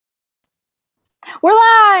We're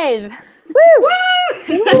live! Woo!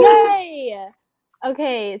 Yay!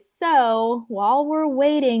 Okay, so while we're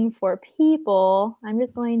waiting for people, I'm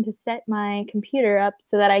just going to set my computer up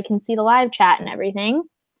so that I can see the live chat and everything.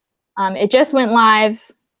 It just went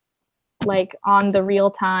live, like, on the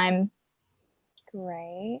real-time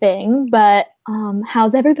thing, but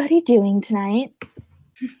how's everybody doing tonight?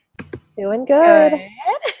 Doing good.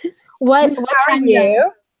 What time are you?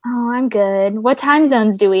 zone? Oh, I'm good. What time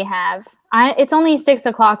zones do we have? It's only 6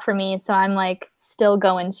 o'clock for me, so I'm like still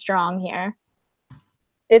going strong here.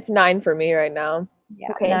 It's 9 for me right now.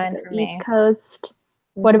 Yeah, okay, 9 so for me. East Coast.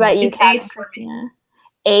 What about you, It's 8 for Cristina?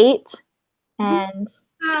 8 and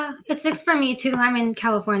it's 6 for me too. I'm in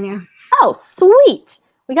California. oh, sweet.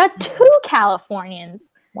 We got 2 Californians.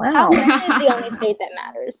 Wow. California is the only state that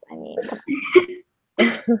matters. I mean, come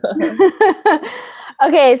on.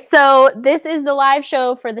 Okay, so this is the live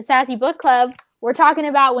show for the Sassy Book Club. We're talking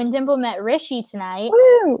about When Dimple Met Rishi tonight.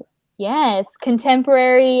 Woo! Yes,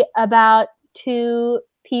 contemporary about 2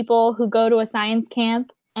 people who go to a science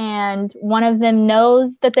camp, and one of them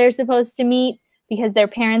knows that they're supposed to meet because their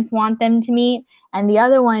parents want them to meet, and the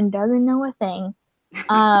other one doesn't know a thing.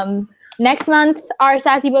 Next month, our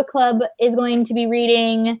Sassy Book Club is going to be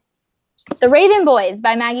reading The Raven Boys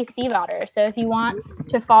by Maggie Stiefvater. So if you want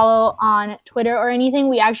to follow on Twitter or anything,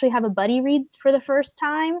 we actually have a buddy reads for the first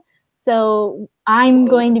time. So I'm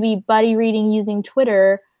going to be buddy reading using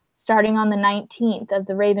Twitter starting on the 19th of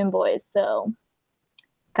The Raven Boys. So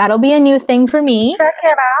that'll be a new thing for me. Check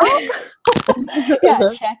it out. Yeah,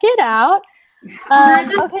 check it out.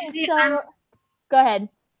 Okay, so go ahead.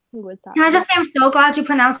 Who was talking? Can I just say I'm so glad you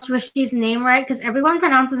pronounced Rishi's name right, because everyone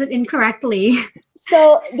pronounces it incorrectly.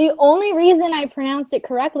 So the only reason I pronounced it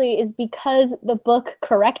correctly is because the book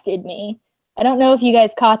corrected me. I don't know if you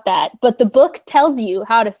guys caught that, but the book tells you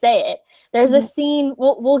how to say it. There's a scene.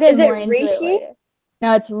 We'll get more into it later.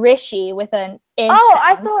 No, it's Rishi with an I. Oh,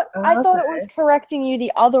 I thought it was correcting you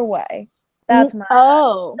the other way. That's my.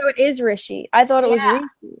 Oh. So it is Rishi. I thought it was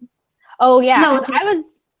Rishi. Oh yeah. No, I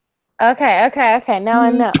was. Okay. Now I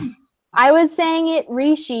know. I was saying it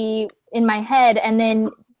Rishi in my head, and then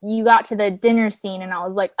you got to the dinner scene, and I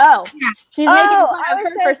was like, "Oh, she's making fun of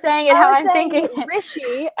her for saying it how I'm thinking it."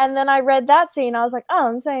 Rishi, and then I read that scene. I was like, "Oh,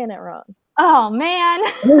 I'm saying it wrong." Oh man!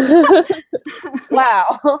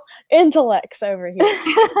 Wow, intellects over here.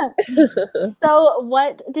 So,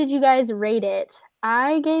 what did you guys rate it?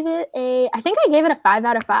 I think I gave it a 5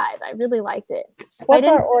 out of 5. I really liked it. What's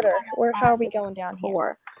our order? How are we going down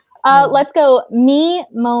here? Let's go me,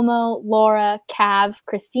 Momo, Laura, Cav,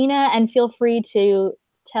 Cristina, and feel free to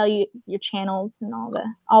tell you your channels and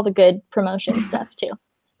all the good promotion stuff too.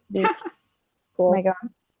 Cool. Am I going?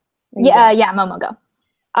 Yeah, Momo, go.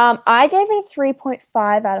 I gave it a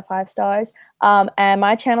 3.5 out of 5 stars. And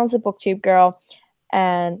my channel's a BookTube girl.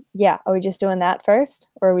 And yeah, are we just doing that first,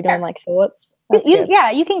 or are we doing like thoughts?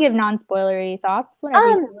 You can give non-spoilery thoughts, whatever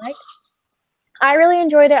you like. I really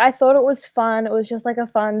enjoyed it. I thought it was fun. It was just like a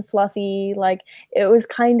fun, fluffy, like it was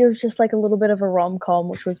kind of just like a little bit of a rom-com,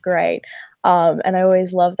 which was great. And I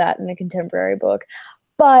always love that in a contemporary book.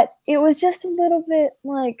 But it was just a little bit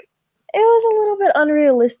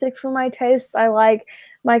unrealistic for my tastes. I like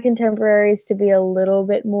my contemporaries to be a little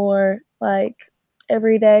bit more like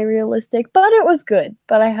everyday realistic, but it was good.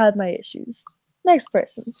 But I had my issues. Next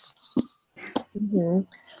person.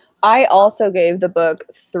 I also gave the book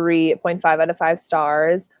 3.5 out of 5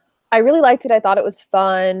 stars. I really liked it. I thought it was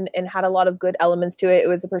fun and had a lot of good elements to it. It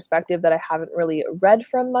was a perspective that I haven't really read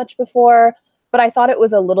from much before, but I thought it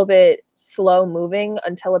was a little bit slow moving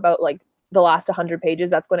until about like the last 100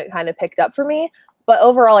 pages. That's when it kind of picked up for me. But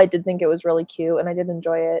overall, I did think it was really cute and I did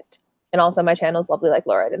enjoy it. And also my channel's lovely like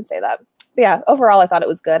Laura. I didn't say that. But yeah, overall, I thought it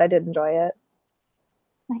was good. I did enjoy it.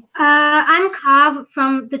 Nice. I'm Cobb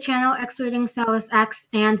from the channel X Rating Cellus X,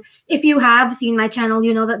 and if you have seen my channel,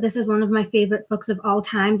 you know that this is one of my favorite books of all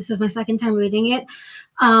time. This was my second time reading it,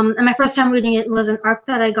 and my first time reading it was an arc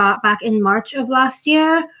that I got back in March of last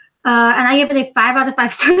year, and I gave it a 5 out of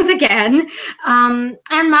 5 stars again. And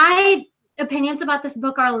my opinions about this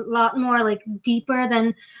book are a lot more like deeper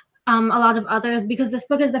than a lot of others, because this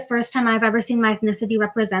book is the first time I've ever seen my ethnicity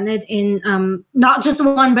represented in not just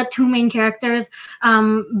one but 2 main characters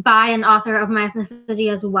by an author of my ethnicity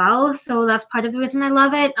as well. So that's part of the reason I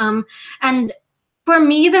love it. And for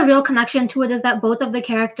me, the real connection to it is that both of the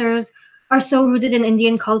characters are so rooted in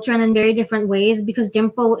Indian culture and in very different ways, because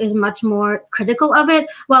Dimple is much more critical of it,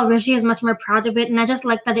 while Rishi is much more proud of it. And I just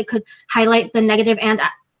like that it could highlight the negative and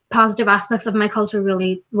positive aspects of my culture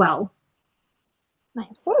really well.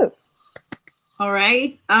 Nice. Woo. All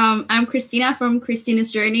right. I'm Cristina from Cristina's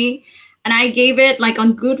Journey. and I gave it like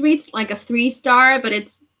on Goodreads like a 3-star, but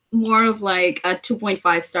it's more of like a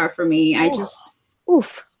 2.5 star for me. I just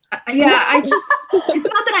yeah, I just it's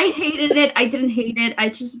not that I hated it. I didn't hate it. I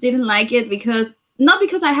just didn't like it because not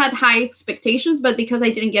because I had high expectations, but because I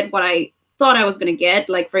didn't get what I thought I was gonna get.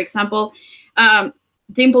 Like for example,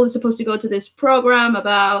 Dimple is supposed to go to this program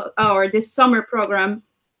or this summer program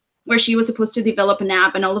where she was supposed to develop an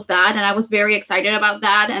app and all of that, and I was very excited about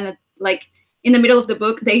that. And like in the middle of the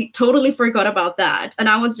book, they totally forgot about that, and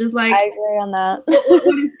I was just like, I agree on that.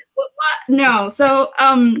 what? No. So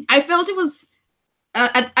I felt it was.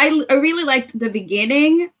 I really liked the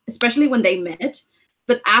beginning, especially when they met.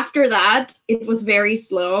 But after that, it was very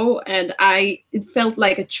slow, and it felt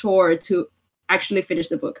like a chore to actually finish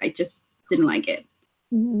the book. I just didn't like it.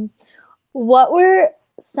 Mm-hmm. What were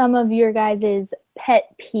some of your guys'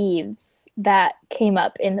 pet peeves that came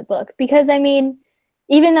up in the book? Because I mean,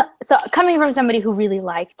 coming from somebody who really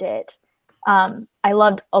liked it, I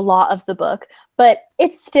loved a lot of the book, but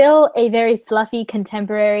it's still a very fluffy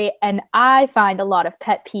contemporary, and I find a lot of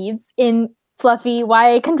pet peeves in fluffy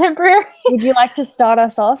YA contemporary. Would you like to start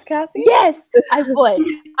us off, Cassie? Yes, I would.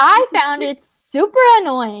 I found it super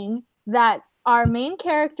annoying that our main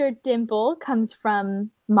character, Dimple, comes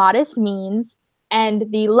from modest means, and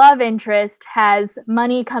the love interest has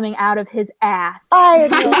money coming out of his ass. I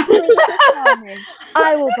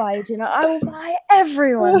will buy you dinner. I will buy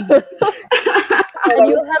everyone's dinner. And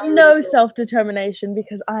you have no self-determination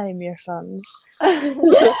because I am your funds.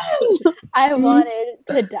 I wanted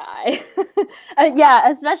to die. Yeah,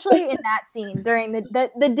 especially in that scene. During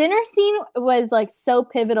the dinner scene was like so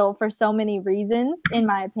pivotal for so many reasons, in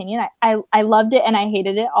my opinion. I loved it and I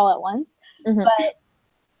hated it all at once. Mm-hmm. But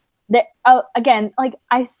again, like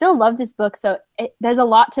I still love this book, so there's a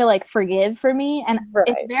lot to like forgive for me, and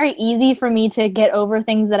it's very easy for me to get over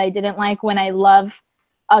things that I didn't like when I love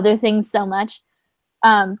other things so much.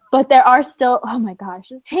 But there are still, oh my gosh,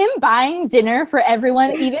 him buying dinner for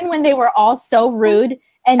everyone, even when they were all so rude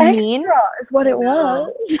and mean, is what it was.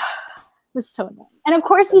 It was so annoying. And of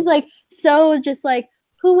course, he's like so just like,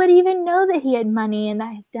 who would even know that he had money and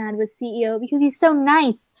that his dad was CEO, because he's so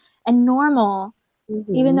nice and normal.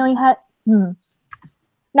 Mm-hmm. Even though he had,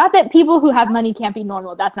 not that people who have money can't be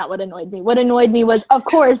normal. That's not what annoyed me. What annoyed me was, of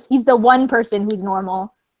course, he's the one person who's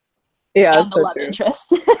normal. Yeah, and that's the so love true.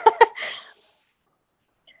 interest.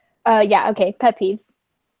 Yeah, okay, pet peeves.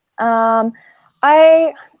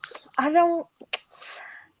 I don't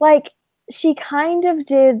like. She kind of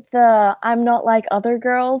did the "I'm not like other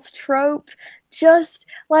girls" trope. Just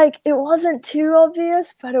like it wasn't too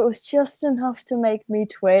obvious, but it was just enough to make me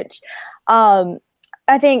twitch.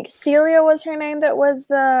 I think Celia was her name. That was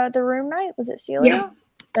the roommate. Was it Celia? Yeah.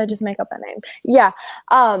 Did I just make up that name? Yeah.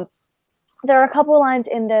 There are a couple lines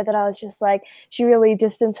in there that I was just like, she really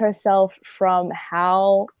distanced herself from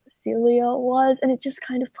how Celia was, and it just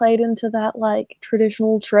kind of played into that like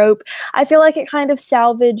traditional trope. I feel like it kind of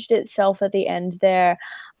salvaged itself at the end there,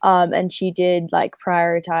 and she did like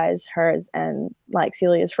prioritize hers and like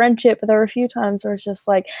Celia's friendship, but there were a few times where it's just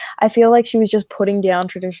like, I feel like she was just putting down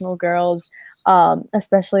traditional girls.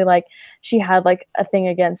 Especially like she had like a thing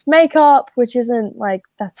against makeup, which isn't like,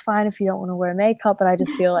 that's fine if you don't want to wear makeup, but I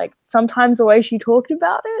just feel like sometimes the way she talked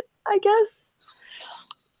about it, I guess.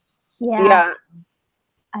 Yeah.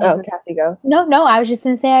 Cassie, go. No, I was just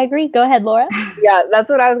gonna say I agree. Go ahead, Laura. Yeah,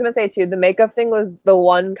 that's what I was gonna say too. The makeup thing was the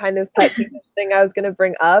one kind of pet peeve thing I was gonna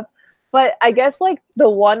bring up. But I guess like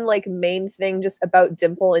the one like main thing just about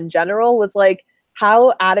Dimple in general was like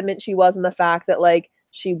how adamant she was in the fact that like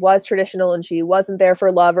she was traditional and she wasn't there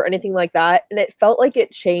for love or anything like that. And it felt like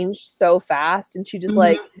it changed so fast, and she just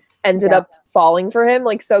like ended up falling for him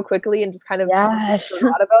like so quickly and just kind of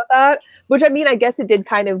forgot about that. Which I mean, I guess it did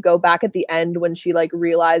kind of go back at the end when she like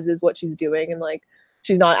realizes what she's doing and like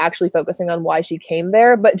she's not actually focusing on why she came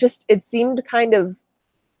there. But just it seemed kind of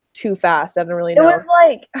too fast. I don't really know. It was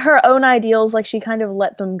like her own ideals, like she kind of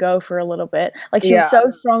let them go for a little bit. Like she was so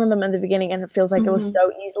strong in them in the beginning, and it feels like it was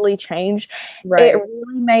so easily changed. Right. It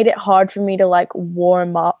really made it hard for me to like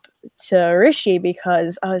warm up to Rishi,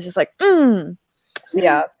 because I was just like,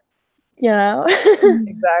 yeah, you know.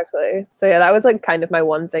 Exactly. So yeah, that was like kind of my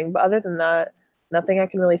one thing. But other than that, nothing I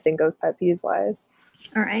can really think of pet peeves wise.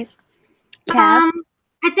 All right.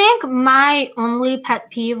 I think my only pet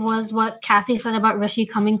peeve was what Cassie said about Rishi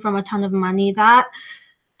coming from a ton of money. That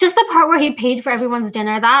just the part where he paid for everyone's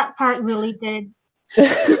dinner, that part really did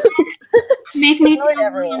make me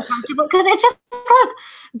feel really uncomfortable, because it just like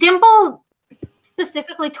Dimple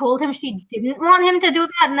specifically told him she didn't want him to do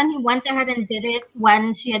that, and then he went ahead and did it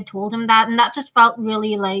when she had told him that, and that just felt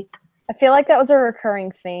really like, I feel like that was a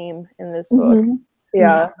recurring theme in this book.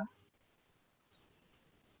 Yeah.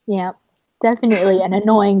 Yeah, definitely an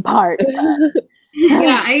annoying part.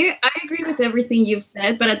 Yeah, I agree with everything you've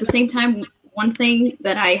said, but at the same time, one thing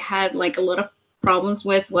that I had like a lot of problems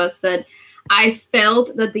with was that I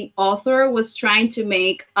felt that the author was trying to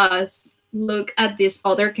make us look at these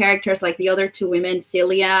other characters, like the other two women,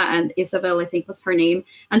 Celia and Isabel, I think was her name,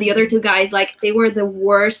 and the other two guys, like they were the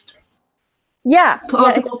worst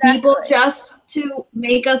possible people, just to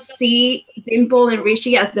make us see Dimple and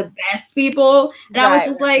Rishi as the best people. And I was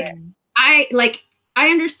just like, I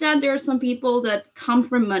understand there are some people that come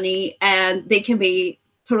from money and they can be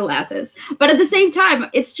total asses. But at the same time,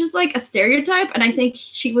 it's just like a stereotype. And I think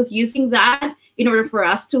she was using that in order for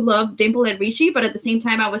us to love Dimple and Rishi. But at the same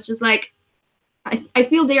time, I was just like, I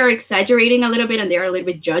feel they are exaggerating a little bit and they're a little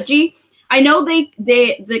bit judgy. I know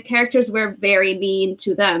the characters were very mean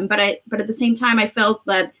to them, but at the same time, I felt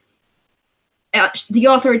that the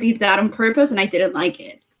author did that on purpose and I didn't like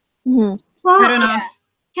it. Well, I don't know.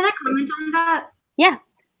 Can I comment on that? Yeah.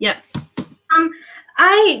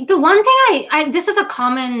 The one thing this is a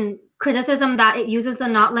common criticism that it uses the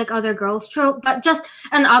not like other girls trope, but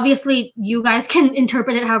and obviously you guys can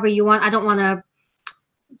interpret it however you want. I don't want to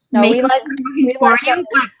make different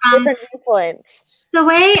viewpoints. The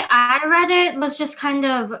way I read it was just kind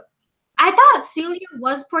of, I thought Celia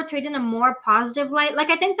was portrayed in a more positive light. Like,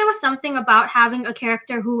 I think there was something about having a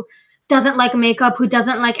character who doesn't like makeup, who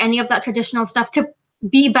doesn't like any of that traditional stuff, to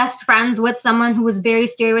be best friends with someone who was very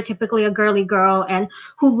stereotypically a girly girl and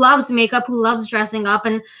who loves makeup, who loves dressing up.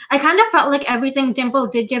 And I kind of felt like everything Dimple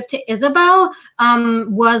did give to Isabel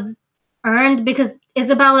was earned, because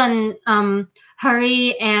Isabel and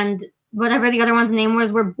Hurry and whatever the other one's name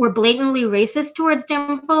was were blatantly racist towards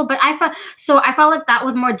Dimple. But I felt like that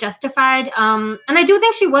was more justified. And I do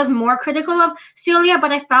think she was more critical of Celia,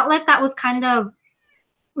 but I felt like that was kind of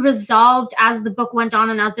resolved as the book went on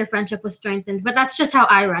and as their friendship was strengthened. But that's just how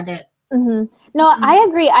I read it. No, I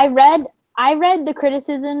agree. I read the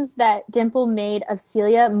criticisms that Dimple made of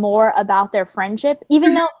Celia more about their friendship,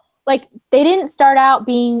 even though like they didn't start out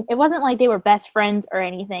being, it wasn't like they were best friends or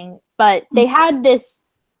anything, but they had this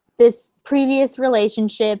previous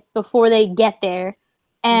relationship before they get there.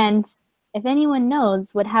 And if anyone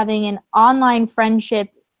knows what having an online friendship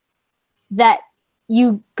that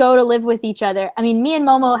you go to live with each other. I mean, me and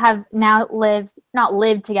Momo have now not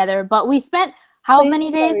lived together, but we spent how many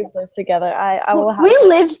days? We lived together. We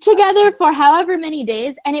lived together for however many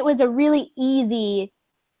days, and it was a really easy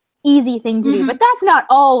thing to do. But that's not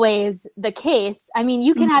always the case. I mean,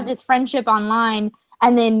 you can have this friendship online,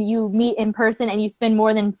 and then you meet in person, and you spend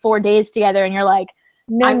more than 4 days together, and you're like,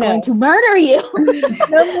 I'm going to murder you.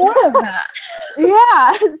 No more of that.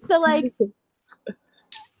 Yeah. So, like,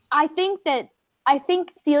 I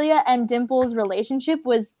think Celia and Dimple's relationship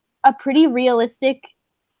was a pretty realistic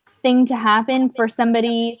thing to happen for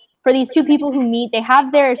these two people who meet. They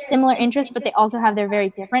have their similar interests, but they also have their very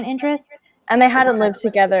different interests. And they hadn't lived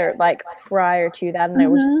together like prior to that, and they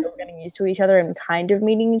were still getting used to each other and kind of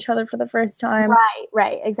meeting each other for the first time.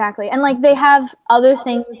 Right, exactly. And like they have other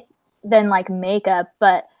things than like makeup,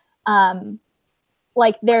 but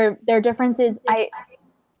like their differences.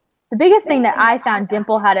 The biggest thing that I found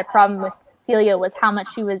Dimple had a problem with Celia was how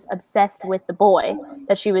much she was obsessed with the boy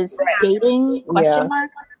that she was dating, question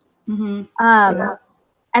mark.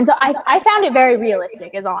 And so I found it very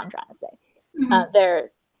realistic, is all I'm trying to say.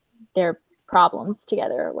 Their problems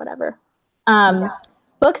together or whatever.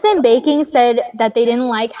 Books and Baking said that they didn't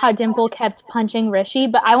like how Dimple kept punching Rishi,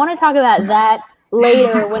 but I want to talk about that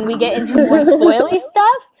later when we get into more spoily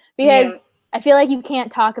stuff, because I feel like you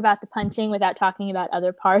can't talk about the punching without talking about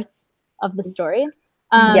other parts of the story.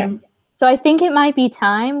 So I think it might be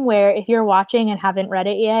time where, if you're watching and haven't read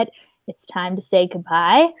it yet, it's time to say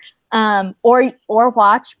goodbye. Or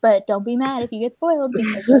watch, but don't be mad if you get spoiled.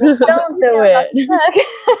 Don't do it.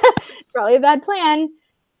 Probably a bad plan.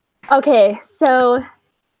 Okay, so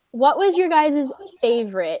what was your guys'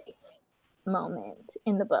 favorite moment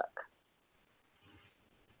in the book?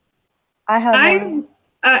 I have one.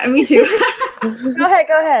 Me too. Go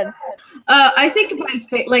ahead. I think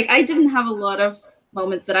I didn't have a lot of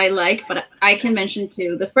moments that I like, but I can mention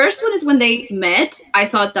two. The first one is when they met. I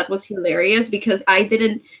thought that was hilarious because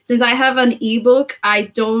since I have an ebook,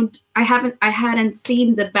 I hadn't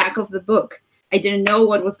seen the back of the book. I didn't know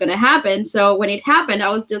what was going to happen. So when it happened, I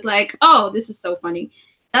was just like, oh, this is so funny.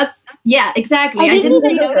 Exactly. I didn't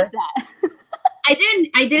even notice that.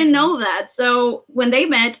 I didn't know that. So when they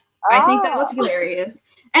met, I think that was hilarious.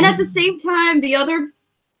 And at the same time, the other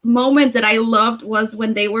moment that I loved was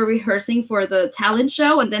when they were rehearsing for the talent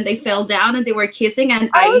show and then they fell down and they were kissing and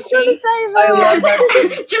I was going to say that. I love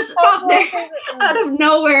that. just popped there out of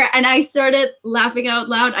nowhere and I started laughing out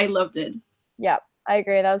loud. I loved it. Yeah, I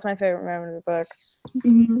agree. That was my favorite moment of the book.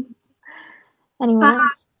 Mm-hmm. Anyone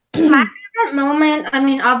else? My favorite moment, I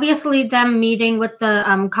mean, obviously them meeting with the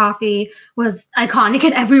coffee was iconic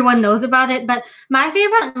and everyone knows about it, but my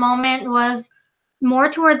favorite moment was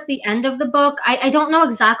more towards the end of the book. I don't know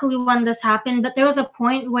exactly when this happened, but there was a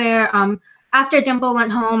point where after Dimple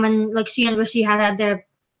went home and like she and Rishi had their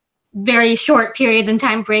very short period in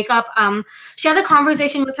time breakup, she had a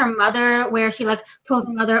conversation with her mother where she like told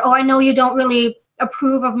her mother, oh, I know you don't really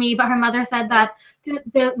approve of me, but her mother said that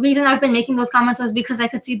the reason I've been making those comments was because I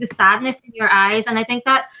could see the sadness in your eyes. And I think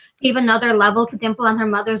that gave another level to Dimple and her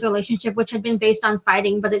mother's relationship, which had been based on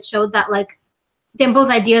fighting, but it showed that like Dimple's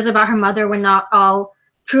ideas about her mother were not all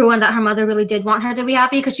true and that her mother really did want her to be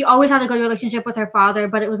happy, because she always had a good relationship with her father,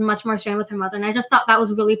 but it was much more strained with her mother. And I just thought that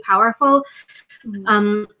was really powerful,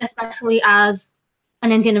 especially as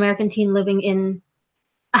an Indian American teen living in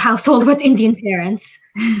a household with Indian parents.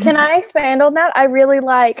 Can I expand on that? I really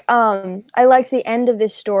like I liked the end of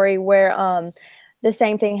this story where the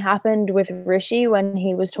same thing happened with Rishi when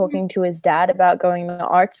he was talking to his dad about going to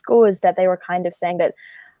art school, is that they were kind of saying that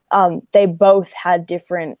they both had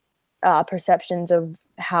different perceptions of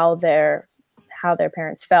how their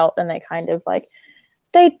parents felt, and they kind of like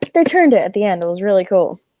they turned it at the end. It was really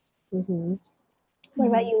cool. Mm-hmm. What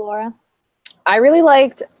about you, Laura? I really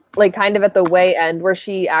liked like kind of at the way end where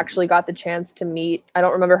she actually got the chance to meet, I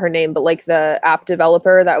don't remember her name, but like the app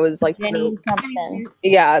developer that was like Jenny something.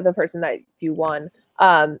 Yeah, the person that you won.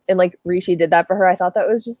 And like Rishi did that for her. I thought that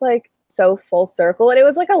was just like so full circle, and it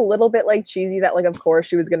was like a little bit like cheesy that like of course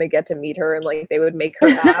she was gonna get to meet her and like they would make her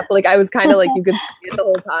laugh. Like I was kind of like you could see it the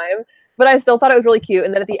whole time, but I still thought it was really cute.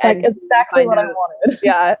 And then at the end, exactly what I wanted.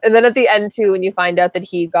 Yeah, and then at the end too, when you find out that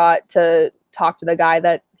he got to talk to the guy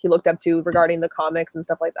that he looked up to regarding the comics and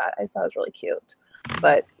stuff like that, I just thought it was really cute.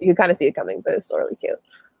 But you could kind of see it coming, but it's still really cute.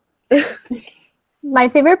 My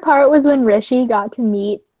favorite part was when Rishi got to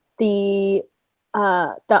meet the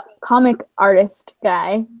comic artist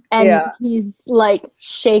guy, and he's like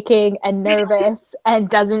shaking and nervous and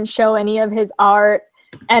doesn't show any of his art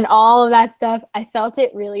and all of that stuff. I felt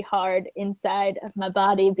it really hard inside of my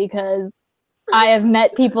body because I have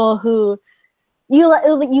met people who you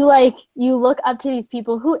look up to, these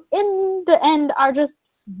people who in the end are just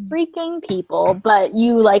freaking people, but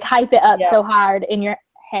you like hype it up so hard in your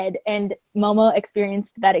head. And Momo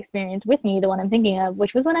experienced that experience with me, the one I'm thinking of,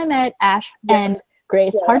 which was when I met Ash and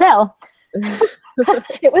Grace Hardell.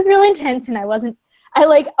 It was real intense, and I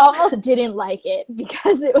like almost didn't like it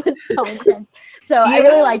because it was so intense. So I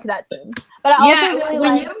really liked that scene. But I also really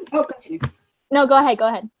liked No, go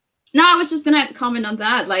ahead. No, I was just gonna comment on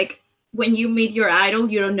that. Like when you meet your idol,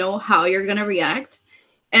 you don't know how you're gonna react.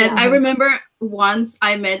 And I remember once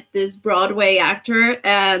I met this Broadway actor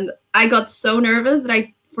and I got so nervous that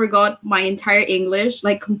I forgot my entire English,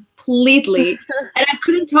 like completely. And I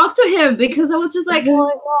couldn't talk to him because I was just like,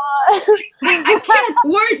 oh I can't,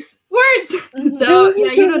 words. So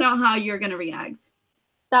yeah, you don't know how you're gonna react.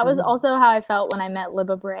 That was also how I felt when I met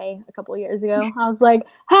Libba Bray a couple years ago. I was like,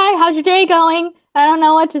 hi, how's your day going? I don't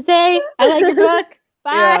know what to say. I like your book.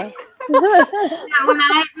 Bye. When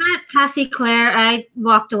I met Cassie Claire, I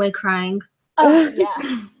walked away crying. Oh,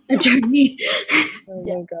 yeah. A journey. Oh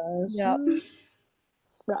my gosh. Yeah.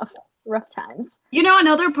 Rough times. You know,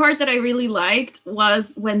 another part that I really liked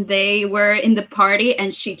was when they were in the party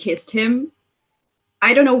and she kissed him.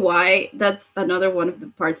 I don't know why. That's another one of the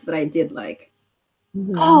parts that I did like.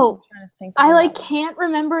 Oh, I can't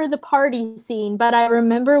remember the party scene, but I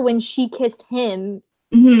remember when she kissed him.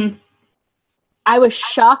 Mm-hmm. I was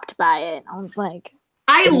shocked by it. I was like,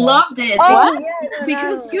 I loved it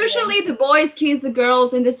because Yeah. usually the boys kiss the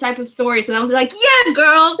girls in this type of stories, and I was like, yeah,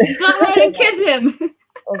 girl, go ahead and kiss him. That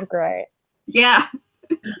was great. Yeah.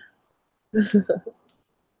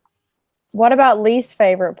 What about least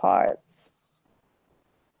favorite parts?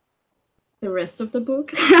 The rest of the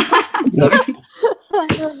book. I'm sorry.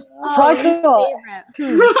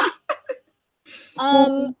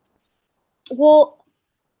 Well,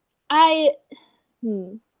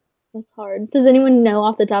 that's hard. Does anyone know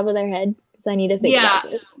off the top of their head? Because I need to think about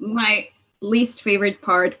this. My least favorite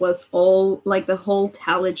part was all like the whole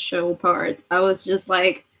talent show part. I was just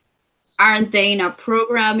like, aren't they in a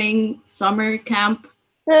programming summer camp?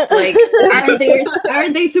 Like,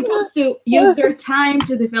 aren't they supposed to use their time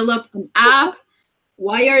to develop an app?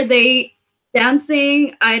 Why are they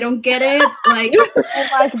dancing. I don't get it. Like, and,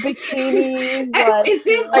 like bikinis. Like, I guess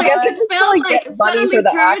it felt like get money for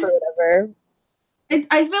the app or whatever.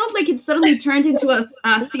 I felt like it suddenly turned into a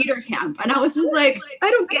theater camp, and I was just like, I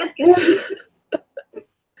don't get this.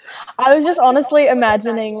 I was just honestly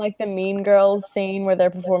imagining like the Mean Girls scene where they're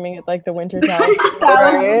performing at like the winter time. That's all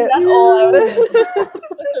I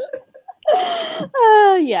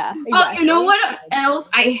was. Yeah. Exactly. You know what else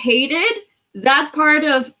I hated? That part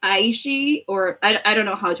of Aishi, or I don't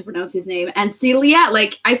know how to pronounce his name, and Celia,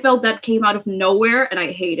 like, I felt that came out of nowhere, and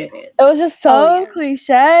I hated it. It was just so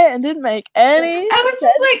cliche and didn't make any sense. I was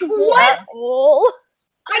just like, what? At all.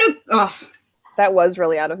 I don't. Oh. That was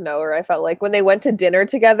really out of nowhere. I felt like when they went to dinner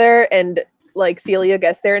together and like Celia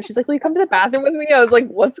gets there and she's like, will you come to the bathroom with me? I was like,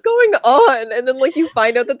 what's going on? And then like you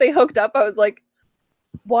find out that they hooked up. I was like,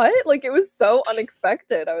 what? Like it was so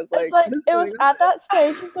unexpected. I was like it was at that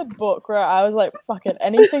stage of the book where I was like, fuck it,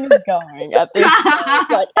 anything is going at this stage.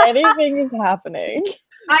 Like anything is happening.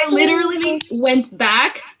 I literally went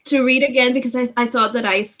back to read again because I thought that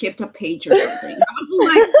I skipped a page or something. I was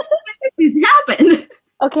like, what did this happen?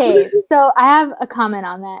 Okay, so I have a comment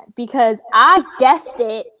on that because I guessed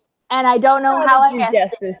it, and I don't know how I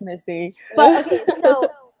guessed this, Missy. But okay, so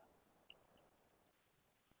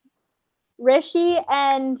Rishi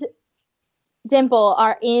and Dimple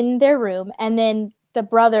are in their room, and then the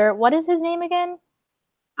brother, what is his name again?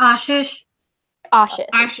 Ashish.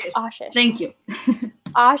 Thank you.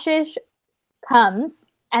 Ashish comes,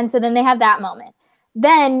 and so then they have that moment.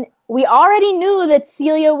 Then we already knew that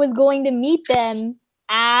Celia was going to meet them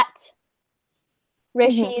at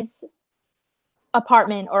Rishi's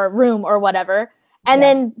apartment or room or whatever. And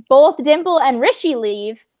then both Dimple and Rishi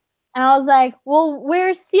leave. And I was like, well,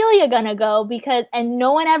 where's Celia gonna go? And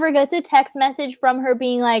no one ever gets a text message from her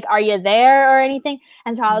being like, are you there or anything?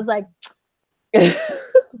 And so I was like,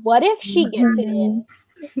 what if she gets it in?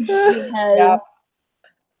 Because,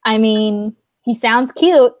 I mean, he sounds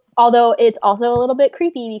cute, although it's also a little bit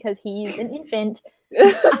creepy because he's an infant.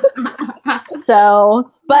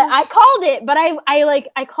 So, but I called it, but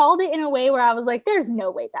I called it in a way where I was like, there's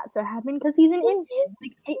no way that's what happened because he's an infant.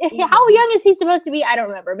 Like, how young is he supposed to be? I don't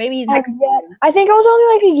remember. Maybe he's next year. I think it was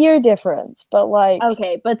only like a year difference, but like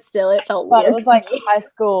okay, but still it felt weird. It was like high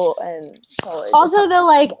school and college. Also though,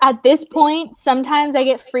 like at this point, sometimes I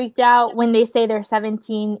get freaked out when they say they're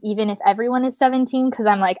 17, even if everyone is 17, because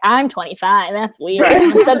I'm like, I'm 25. That's weird.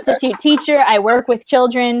 I'm a substitute teacher. I work with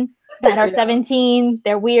children that are 17.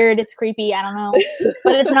 They're weird. It's creepy. I don't know.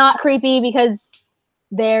 But it's not creepy because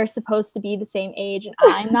they're supposed to be the same age and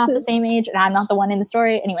I'm not the same age and I'm not the one in the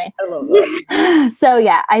story. Anyway. I love that. So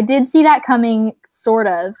yeah, I did see that coming sort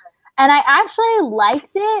of. And I actually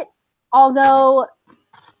liked it, although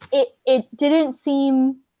it didn't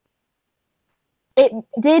seem, it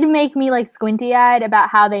did make me like squinty-eyed about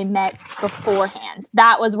how they met beforehand.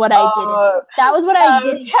 That was what I didn't. That was what I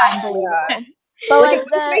didn't believe. But like it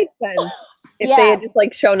made sense if they had just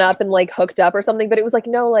like shown up and like hooked up or something, but it was like,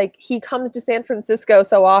 no, like he comes to San Francisco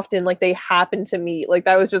so often, like they happen to meet. Like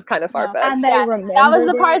that was just kind of far-fetched. And that was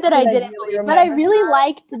the part that I didn't believe. But I really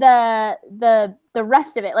liked the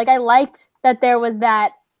rest of it. Like I liked that there was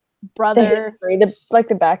that brother, the history,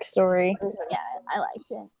 the backstory. Yeah, I liked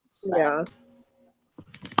it. But, yeah.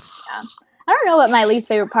 I don't know what my least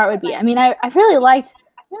favorite part would be. I mean, I really liked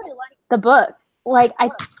the book. Like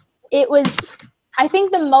I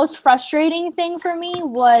think the most frustrating thing for me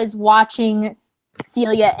was watching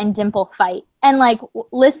Celia and Dimple fight and like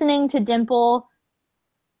listening to Dimple.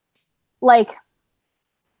 Like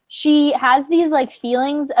she has these like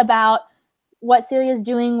feelings about what Celia's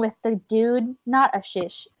doing with the dude, not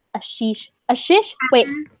Ashish. Wait,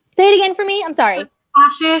 say it again for me. I'm sorry.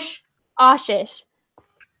 Ashish.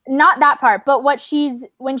 Not that part, but when she's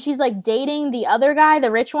like dating the other guy,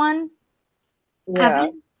 the rich one. Yeah.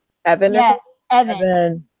 Evan? Yes,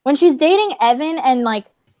 Evan. When she's dating Evan and like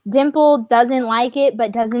Dimple doesn't like it,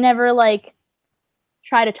 but doesn't ever like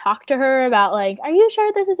try to talk to her about like, are you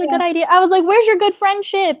sure this is a good idea? I was like, where's your good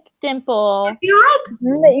friendship, Dimple? I feel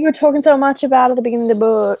like that you were talking so much about at the beginning of the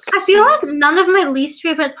book. I feel like none of my least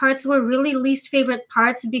favorite parts were really least favorite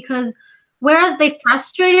parts because whereas they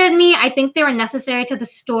frustrated me, I think they were necessary to the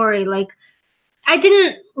story. Like, I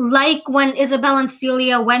didn't like when Isabel and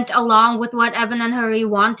Celia went along with what Evan and Hurry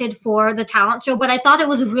wanted for the talent show, but I thought it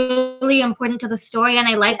was really important to the story, and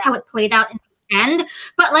I liked how it played out in the end.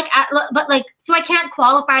 But so I can't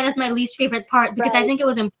qualify it as my least favorite part because I think it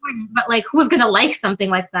was important. But like, who's gonna like something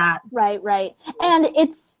like that? Right. And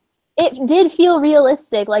it did feel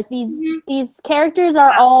realistic. Like these characters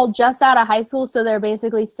are all just out of high school, so they're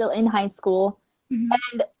basically still in high school.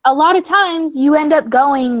 And a lot of times you end up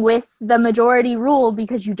going with the majority rule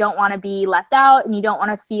because you don't want to be left out and you don't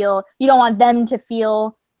want them to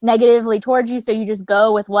feel negatively towards you, so you just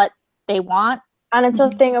go with what they want. And it's a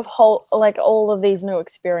thing of like all of these new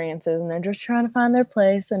experiences, and they're just trying to find their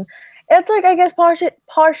place. And it's like, I guess,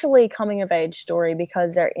 partially coming of age story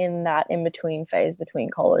because they're in that in-between phase between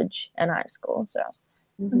college and high school. So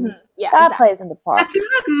Yeah, that plays into part. I feel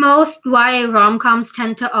like most YA rom-coms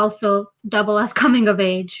tend to also double as coming of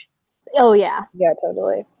age. Oh, yeah. Yeah,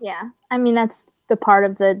 totally. Yeah. I mean, that's the part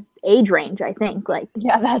of the age range, I think. Like,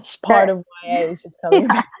 yeah, that's part of YA is just coming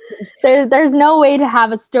back. There's no way to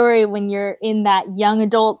have a story when you're in that young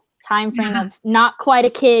adult time frame of not quite a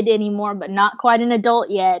kid anymore, but not quite an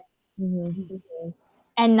adult yet, and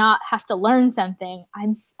not have to learn something.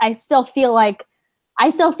 I still feel like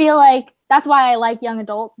that's why I like young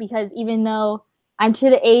adult, because even though I'm to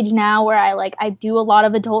the age now where I do a lot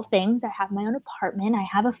of adult things. I have my own apartment. I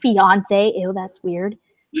have a fiance. Ew, that's weird.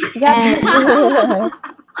 And,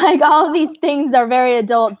 like, all of these things are very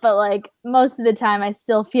adult, but like most of the time I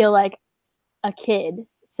still feel like a kid.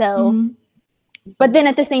 So, but then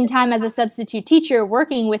at the same time, as a substitute teacher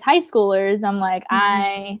working with high schoolers, I'm like,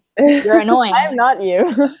 you're annoying. I'm not you.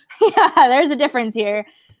 Yeah, there's a difference here.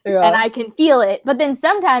 Yeah. And I can feel it. But then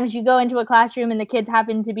sometimes you go into a classroom and the kids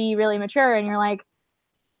happen to be really mature and you're like,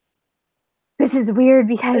 this is weird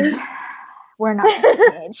because we're not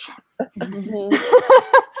the same age.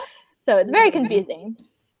 So it's very confusing.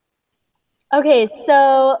 Okay,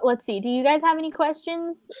 so let's see. Do you guys have any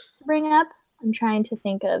questions to bring up? I'm trying to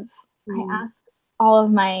think of, I asked all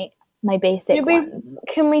of my basic ones.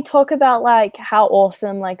 Can we talk about like how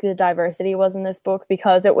awesome like the diversity was in this book,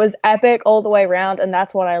 because it was epic all the way around, and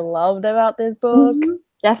that's what I loved about this book.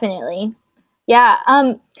 Definitely. Yeah.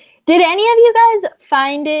 Did any of you guys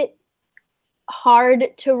find it hard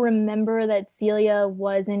to remember that Celia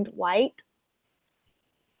wasn't white?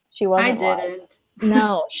 She wasn't. I didn't.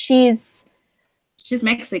 No, she's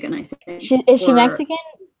Mexican, I think. Is she Mexican?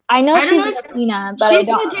 I know she's Latina, but I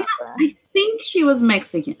don't remember. I think she was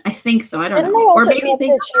Mexican. I think so. I don't know. Or maybe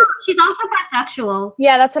she's also bisexual.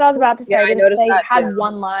 Yeah, that's what I was about to say. Yeah, I noticed they that had too.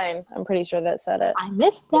 one line. I'm pretty sure that said it. I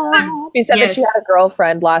missed that. She said that she had a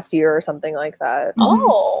girlfriend last year or something like that.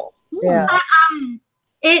 Oh. Yeah.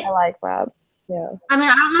 I like that. Yeah. I mean,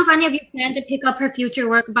 I don't know if any of you plan to pick up her future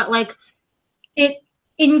work, but like it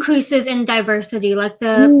increases in diversity. Like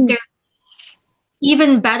there's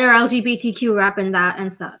even better LGBTQ rep in that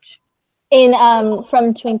and such. In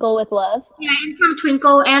From Twinkle with Love. Yeah, in From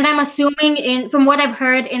Twinkle, and I'm assuming from what I've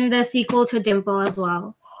heard in the sequel to Dimple as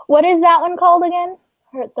well. What is that one called again?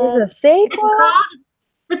 There's a sequel?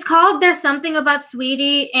 It's called There's Something About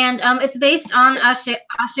Sweetie, and it's based on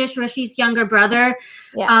Ashish Rishi's younger brother.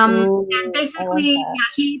 Yeah. And basically,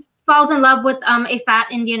 he falls in love with a fat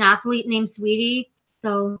Indian athlete named Sweetie.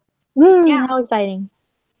 So, yeah. How exciting.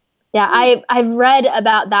 Yeah, I've read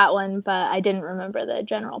about that one, but I didn't remember the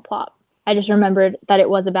general plot. I just remembered that it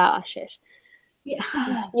was about Ashish. Yeah.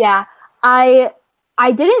 Yeah. I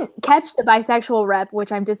didn't catch the bisexual rep,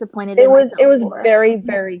 which I'm disappointed in myself It was for. very,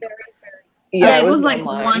 very Yeah, it was like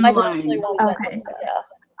one line. Okay.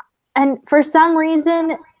 And for some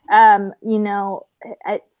reason, you know,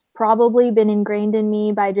 it's probably been ingrained in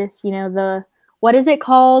me by just, you know, what is it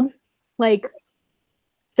called? Like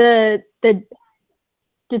the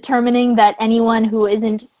determining that anyone who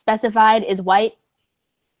isn't specified is white.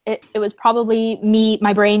 It was probably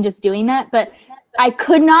my brain just doing that, but I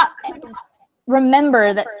could not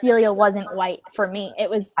remember that Celia wasn't white for me.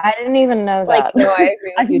 I didn't even know that. No, I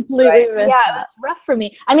agree with you. Completely missed yeah, that. it was rough for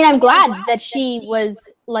me. I mean, I'm glad that she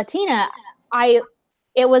was Latina.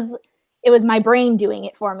 It was my brain doing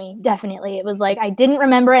it for me. Definitely. It was like, I didn't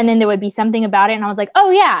remember, and then there would be something about it, and I was like, oh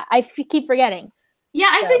yeah, I keep forgetting. Yeah,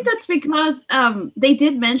 I think that's because they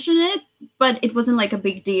did mention it, but it wasn't like a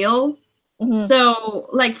big deal. So,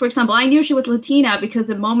 like, for example, I knew she was Latina because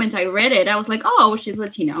the moment I read it, I was like, oh, she's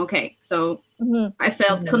Latina. Okay. So I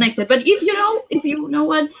felt connected. But if you know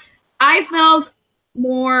what, I felt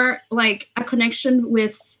more like a connection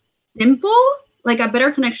with Dimple, like a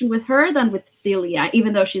better connection with her than with Celia,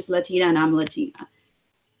 even though she's Latina and I'm Latina.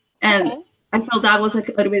 And I felt that was like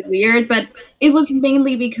a little bit weird, but it was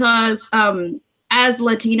mainly because as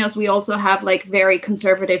Latinos, we also have like very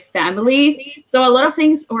conservative families. So a lot of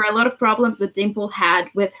things or a lot of problems that Dimple had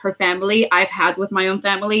with her family, I've had with my own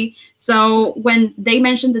family. So when they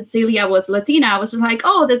mentioned that Celia was Latina, I was just like,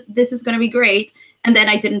 oh, this is going to be great. And then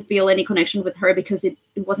I didn't feel any connection with her because it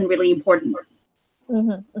wasn't really important.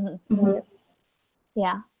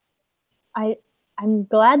 Yeah. I'm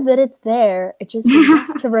glad that it's there. It just was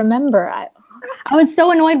tough to remember. I was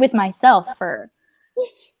so annoyed with myself for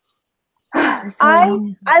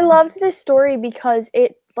I loved this story because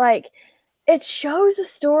it shows a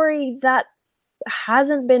story that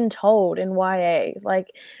hasn't been told in YA. Like,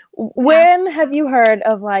 when have you heard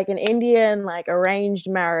of like an Indian like arranged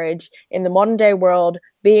marriage in the modern day world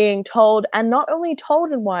being told, and not only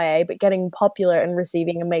told in YA but getting popular and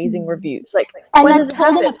receiving amazing reviews? Like, and when that's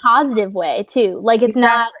told in a positive way too. Like, it's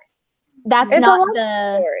not. That's it's not a love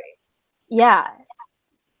the story. Yeah.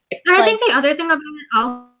 And I think the other thing about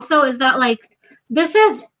it also is that, like, this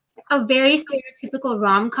is a very stereotypical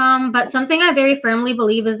rom-com, but something I very firmly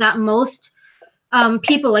believe is that most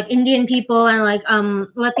people, like Indian people and like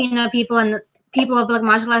Latina people and people of like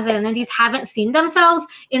marginalized identities, haven't seen themselves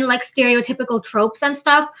in like stereotypical tropes and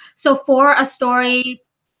stuff. So for a story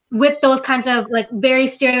with those kinds of like very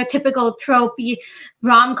stereotypical tropey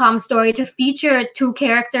rom-com story to feature two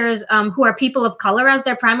characters who are people of color as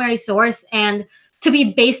their primary source and to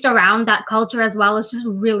be based around that culture as well is just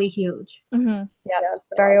really huge. Mm-hmm. Yeah,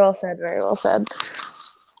 very well said. Very well said.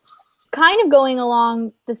 Kind of going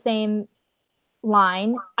along the same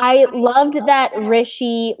line, I loved that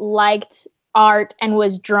Rishi liked art and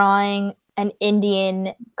was drawing an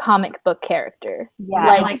Indian comic book character. Yeah,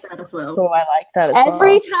 I like that as well. Oh, I like that as well.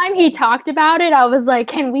 Every time he talked about it, I was like,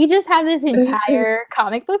 can we just have this entire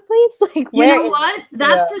comic book, please? Like, You know what?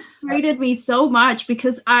 That frustrated me so much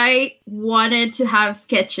because I wanted to have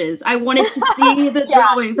sketches. I wanted to see the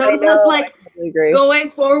drawings. I was like, going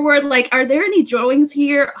forward, like, are there any drawings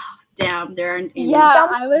here? Oh, damn, there aren't any. Yeah,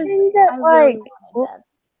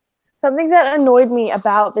 something that annoyed me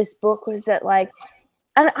about this book was that, like,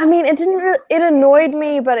 and I mean, it annoyed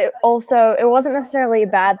me, but it wasn't necessarily a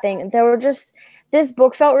bad thing. This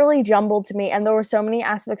book felt really jumbled to me, and there were so many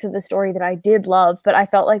aspects of the story that I did love, but I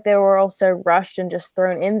felt like they were also rushed and just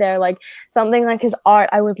thrown in there. Like, something like his art,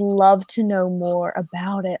 I would love to know more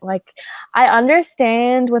about it. Like, I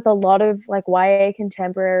understand with a lot of like YA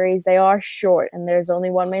contemporaries, they are short and there's only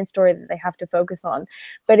one main story that they have to focus on.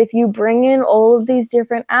 But if you bring in all of these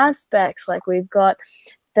different aspects, like we've got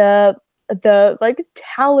the like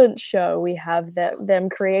talent show, we have them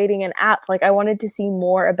creating an app. Like, I wanted to see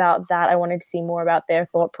more about that. I wanted to see more about their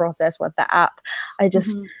thought process with the app.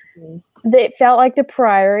 It felt like the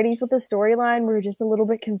priorities with the storyline were just a little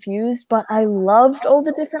bit confused, but I loved all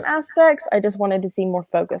the different aspects. I just wanted to see more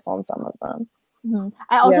focus on some of them. Mm-hmm.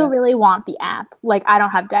 I also really want the app. Like, I don't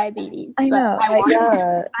have diabetes. I know.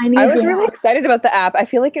 I was really excited about the app. I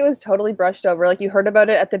feel like it was totally brushed over. Like, you heard about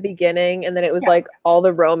it at the beginning, and then it was like all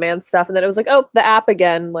the romance stuff, and then it was like, oh, the app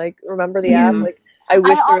again. Like, remember the app? Like, I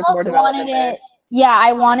wish there was more development there. Yeah,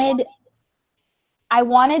 I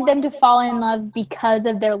wanted them to fall in love because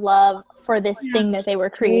of their love for this thing that they were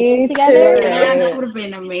creating together. Yeah, that would have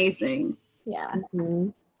been amazing. Yeah. Mm-hmm.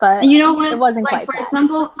 But you know what? It wasn't like, quite for that.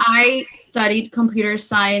 example, I studied computer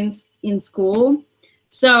science in school.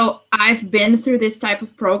 So I've been through this type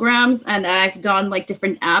of programs, and I've done like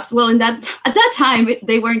different apps. Well, at that time,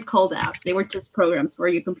 they weren't called apps. They were just programs for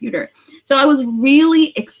your computer. So I was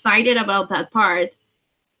really excited about that part.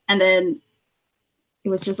 And then it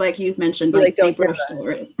was just like you mentioned, like they brushed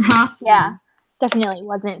over it. Huh? Yeah, definitely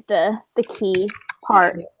wasn't the key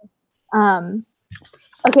part.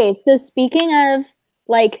 Okay, so speaking of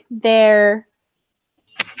like their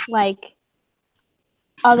like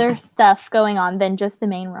other stuff going on than just the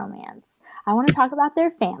main romance, I want to talk about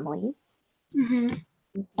their families.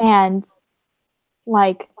 And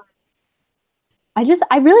like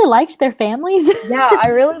I really liked their families. Yeah, I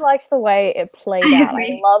really liked the way it played out.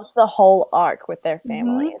 I loved the whole arc with their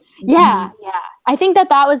families. Yeah. I think that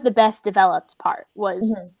was the best developed part. Was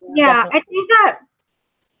I think that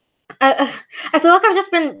I feel like I've just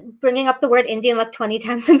been bringing up the word Indian like 20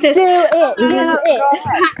 times in this. Do it.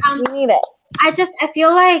 We need it. I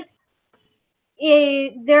feel like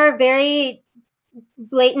there are very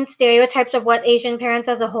blatant stereotypes of what Asian parents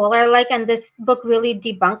as a whole are like, and this book really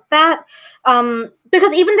debunked that.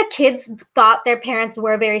 Because even the kids thought their parents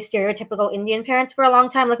were very stereotypical Indian parents for a long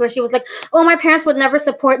time. Like, where she was like, oh, my parents would never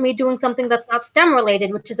support me doing something that's not STEM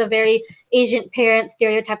related, which is a very Asian parent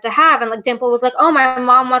stereotype to have. And like Dimple was like, oh, my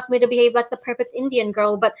mom wants me to behave like the perfect Indian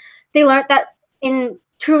girl. But they learned that in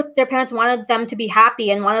truth, their parents wanted them to be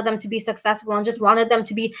happy and wanted them to be successful and just wanted them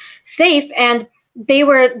to be safe. And they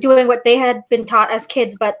were doing what they had been taught as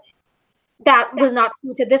kids, but that was not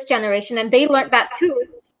true to this generation. And they learned that too.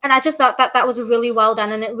 And I just thought that was really well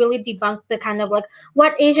done. And it really debunked the kind of like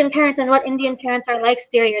what Asian parents and what Indian parents are like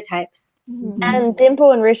stereotypes. And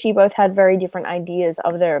Dimple and Rishi both had very different ideas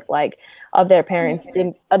of their parents.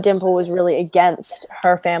 Dimple was really against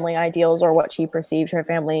her family ideals or what she perceived her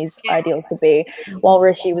family's ideals to be, while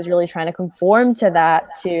Rishi was really trying to conform to that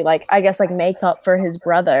to make up for his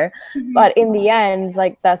brother. But in the end,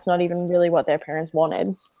 that's not even really what their parents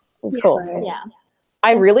wanted. It's cool. Right. Yeah.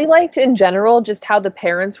 I really liked in general just how the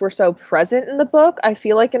parents were so present in the book. I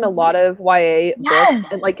feel like in a lot of YA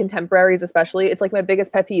books and contemporaries especially, it's my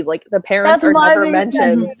biggest pet peeve. The parents are never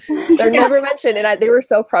mentioned. They're never mentioned, and they were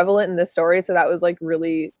so prevalent in this story, so that was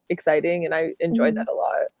really exciting, and I enjoyed that a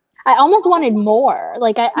lot. I almost wanted more.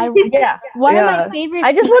 One of my favorites.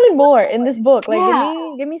 I just wanted more in this book.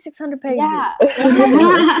 Give me 600 pages. Yeah.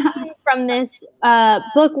 From this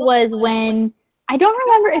book was when. I don't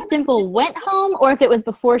remember if Dimple went home or if it was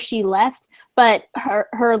before she left, but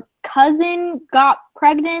her cousin got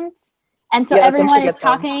pregnant, and so everyone is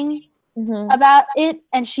talking about it,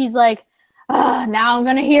 and she's like, oh, now I'm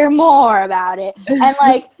gonna hear more about it. And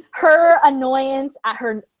her annoyance at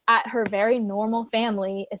her very normal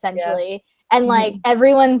family, essentially, and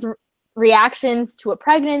everyone's reactions to a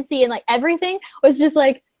pregnancy and everything was just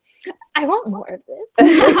I want more of this.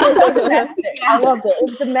 I loved it. It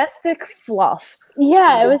was domestic fluff.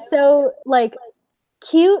 Yeah, it was so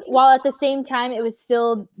cute, while at the same time it was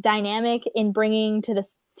still dynamic in bringing to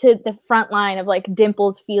the front line of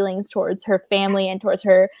Dimple's feelings towards her family and towards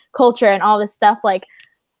her culture and all this stuff.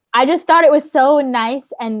 I just thought it was so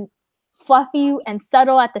nice and fluffy and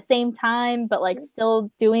subtle at the same time, but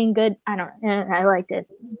still doing good. I liked it.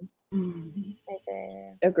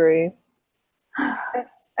 Agree.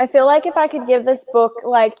 I feel like if I could give this book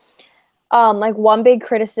one big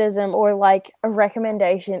criticism or a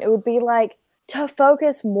recommendation, it would be to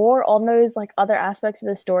focus more on those other aspects of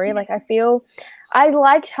the story. I feel I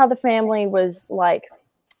liked how the family was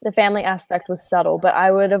the family aspect was subtle, but I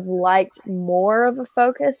would have liked more of a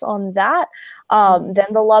focus on that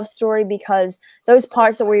than the love story, because those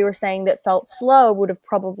parts that we were saying that felt slow would have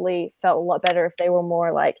probably felt a lot better if they were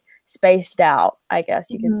more spaced out, I guess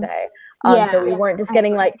you could say. So we weren't just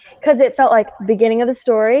getting because it felt beginning of the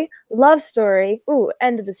story, love story,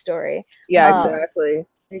 end of the story. Yeah,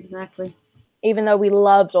 exactly. Even though we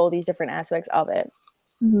loved all these different aspects of it.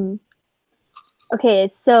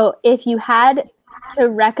 Okay, so if you had to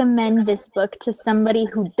recommend this book to somebody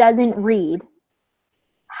who doesn't read,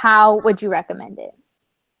 how would you recommend it?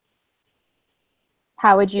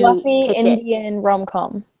 How would you Fluffy pitch Indian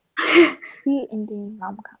rom-com. Fluffy Indian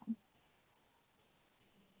rom-com.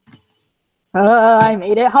 I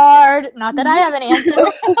made it hard. Not that I have an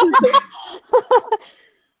answer.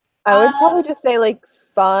 I would probably just say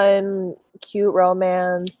fun, cute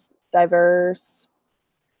romance, diverse.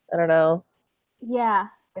 I don't know. Yeah.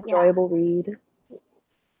 Enjoyable read.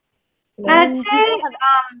 I'd say,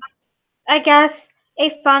 I guess,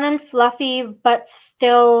 a fun and fluffy, but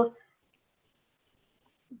still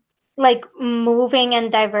moving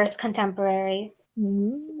and diverse contemporary.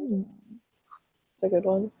 It's a good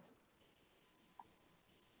one.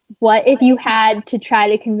 What if you had to try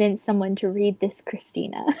to convince someone to read this,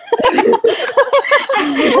 Cristina?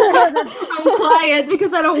 I'm quiet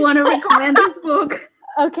because I don't want to recommend this book.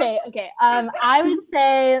 Okay. I would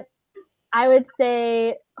say I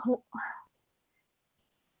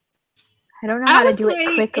don't know how to do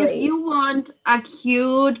it quickly. If you want a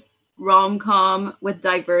cute rom-com with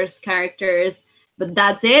diverse characters, but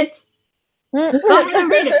that's it, go ahead and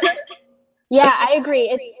read it. Yeah, I agree.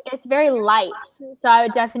 It's very light. So I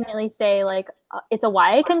would definitely say it's a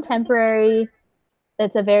YA contemporary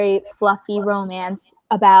that's a very fluffy romance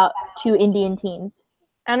about two Indian teens.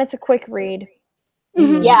 And it's a quick read.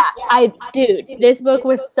 Yeah, dude, this book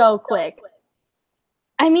was so quick.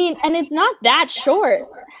 I mean, and it's not that short.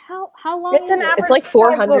 How long? It's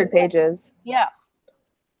 400 pages. Yeah.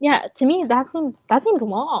 Yeah, to me that seems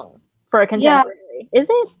long for a contemporary. Yeah. Is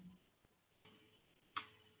it?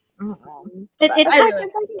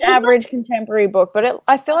 It's an average contemporary book, but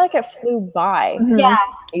I feel like it flew by.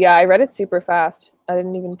 Yeah, I read it super fast. I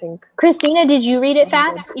didn't even think. Christina, did you read it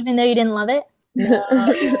fast, even though you didn't love it? No.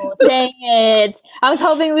 Dang it. I was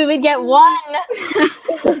hoping we would get one.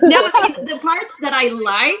 No, the parts that I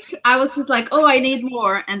liked, I was just oh, I need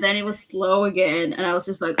more. And then it was slow again. And I was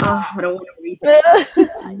just oh, I don't want to read this.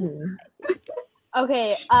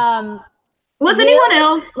 Okay. Was anyone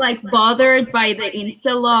else bothered by the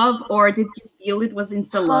insta love, or did you feel it was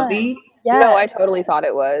insta lovey? Yeah. No, I totally thought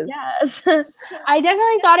it was. Yes. I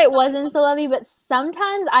definitely thought it was insta lovey, but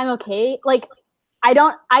sometimes I'm okay.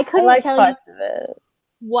 I couldn't tell you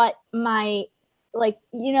what my like,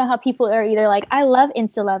 you know how people are either like, I love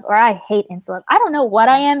insta love or I hate insta love. I don't know what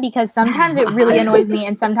I am, because sometimes it really annoys me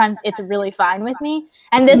and sometimes it's really fine with me.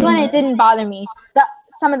 And this one, it didn't bother me.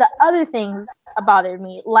 Some of the other things bothered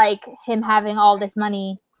me, like him having all this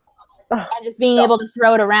money and just being able to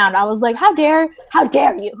throw it around. I was like, how dare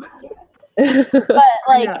you? But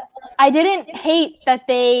like, I didn't hate that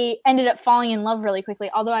they ended up falling in love really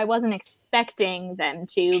quickly, although I wasn't expecting them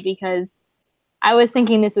to, because I was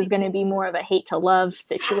thinking this was going to be more of a hate to love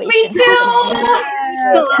situation. Me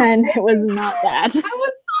too. And it was not that. I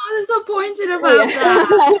was so disappointed about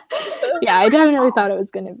that. Yeah, I definitely thought it was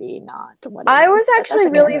going to be not what I was actually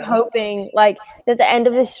really hoping like that the end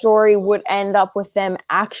of this story would end up with them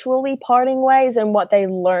actually parting ways, and what they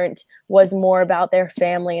learned was more about their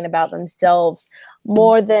family and about themselves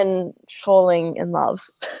more than falling in love.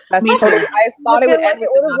 Me too. I thought it would end with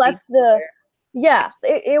them left the. Yeah,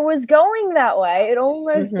 it was going that way. It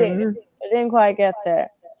almost did. It didn't quite get there.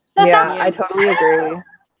 I totally agree.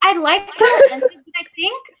 I liked how it ended, but I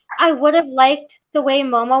think I would have liked the way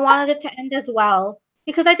Momo wanted it to end as well,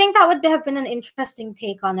 because I think that would have been an interesting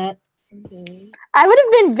take on it. I would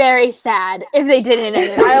have been very sad if they didn't end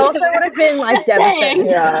it. I also would have been like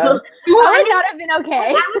devastated. I would not have been okay.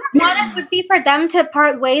 I would have wanted would be for them to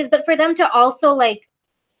part ways, but for them to also like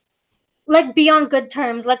be on good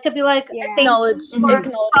terms, like to be like acknowledge what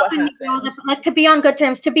happened. Like to be on good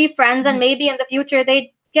terms, to be friends, and maybe in the future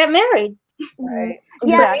they get married. Right.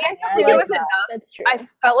 Yeah, exactly. It was enough. That's true. I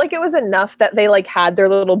felt like it was enough that they like had their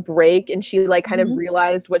little break, and she like kind of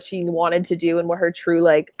realized what she wanted to do and what her true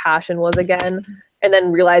like passion was again, and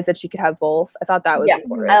then realized that she could have both. I thought that was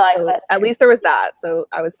important. I like that. At least there was that, so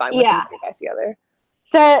I was fine with them getting back together.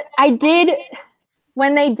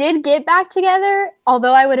 When they did get back together,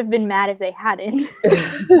 although I would have been mad if they hadn't,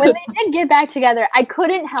 when they did get back together, I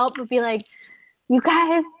couldn't help but be like, you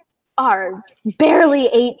guys are barely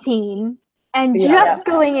 18 and just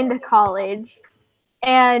going into college.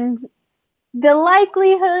 And the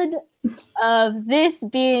likelihood of this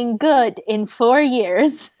being good in 4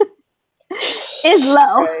 years is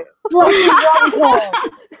low.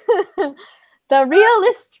 The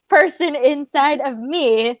realist person inside of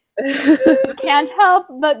me can't help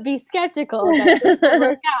but be skeptical that this will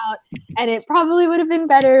work out, and it probably would have been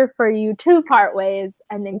better for you to part ways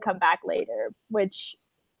and then come back later, which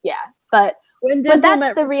but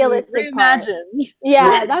that's the realistic part.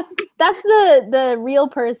 Yeah, that's the real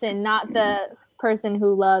person, not the person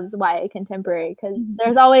who loves YA contemporary, because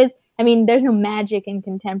there's always, I mean, there's no magic in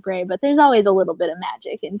contemporary, but there's always a little bit of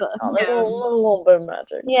magic in books. A little bit of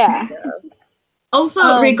magic. Yeah.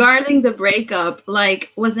 Also, regarding the breakup,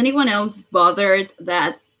 like, was anyone else bothered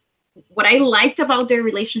that what I liked about their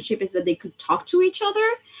relationship is that they could talk to each other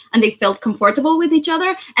and they felt comfortable with each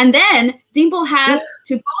other? And then Dimple had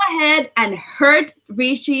to go ahead and hurt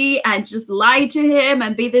Rishi and just lie to him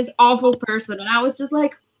and be this awful person. And I was just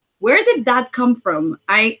like, where did that come from?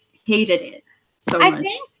 I hated it so much. I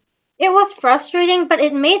think it was frustrating, but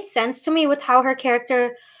it made sense to me with how her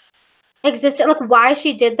character existed, like why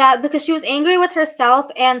she did that, because she was angry with herself,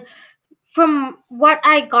 and from what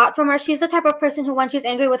I got from her, she's the type of person who, when she's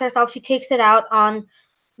angry with herself, she takes it out on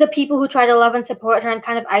the people who try to love and support her and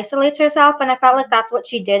kind of isolates herself, and I felt like that's what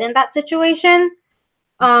she did in that situation.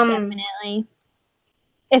 Definitely.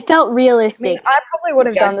 It felt realistic. I mean, I probably would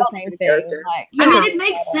have done the same thing. Like, I mean, it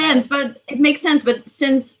makes sense, but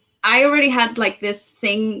since I already had like this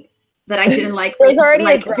thing that I didn't like with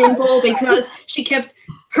like Dimple, because she kept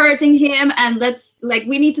hurting him, and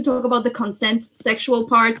we need to talk about the consent sexual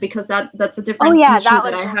part, because that's a different issue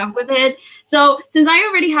that I have with it. So since I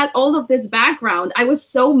already had all of this background, I was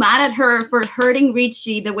so mad at her for hurting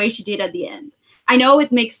Rishi the way she did at the end. I know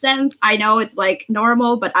it makes sense, I know it's like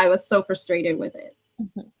normal, but I was so frustrated with it.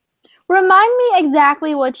 Remind me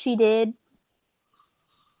exactly what she did.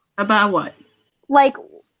 About what? Like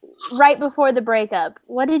right before the breakup,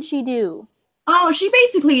 what did she do? Oh, she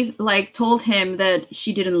basically like told him that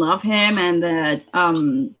she didn't love him and that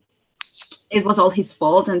it was all his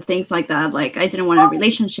fault and things like that. Like, I didn't want a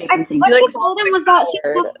relationship and things like that. She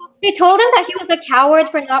told him that he was a coward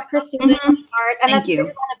for not pursuing his heart, and that he didn't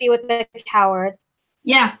want to be with a coward.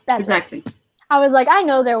 Yeah, exactly. I was like, I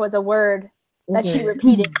know there was a word that she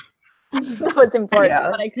repeated that was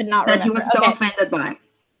important, but I could not remember. That he was so offended by.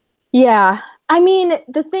 Yeah. I mean,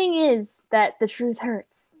 the thing is that the truth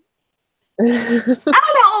hurts.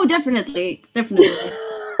 Oh, no, definitely. Okay,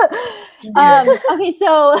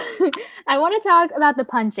 so I want to talk about the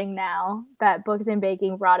punching now that Books and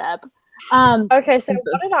Baking brought up. Okay, so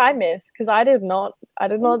what did I miss? Because I did not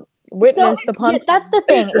witness the punch. That's the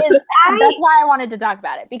thing. That's why I wanted to talk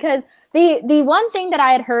about it, because the one thing that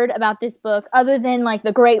I had heard about this book, other than like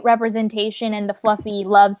the great representation and the fluffy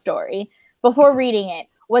love story before reading it,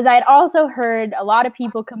 was I'd also heard a lot of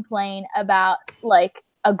people complain about like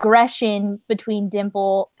aggression between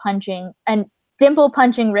Dimple punching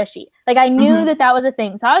Rishi. Like I knew that was a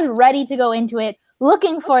thing, so I was ready to go into it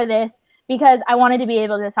looking for this because I wanted to be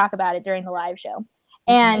able to talk about it during the live show,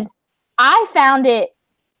 and I found it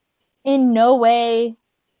in no way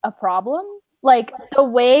a problem. Like the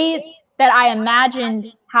way that I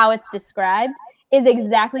imagined how it's described is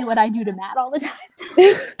exactly what I do to Matt all the time.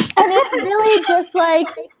 And it's really just like,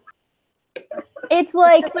 it's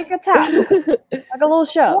just like a tap, like a little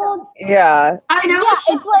show. Well, yeah. I know.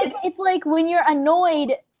 Yeah, it's like when you're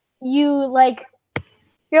annoyed, you're like,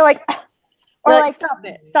 or like stop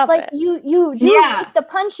it. Like you do like the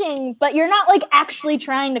punching, but you're not like actually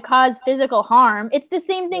trying to cause physical harm. It's the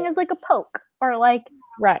same thing as like a poke or like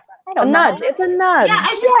I don't know. Nudge. It's a nudge. Yeah, I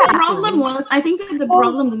think the problem I think that the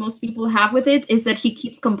problem that most people have with it is that he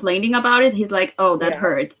keeps complaining about it. He's like, oh, that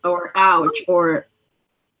hurt, or ouch, or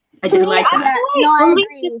I didn't like that. Yeah, no, I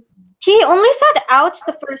agree. He only said ouch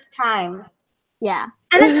the first time. Yeah.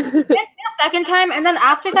 And then the second time, and then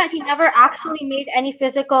after that, he never actually made any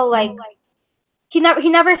physical, like he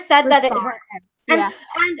never said that it hurt him. And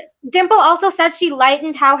Dimple also said she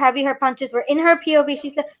lightened how heavy her punches were. In her POV, she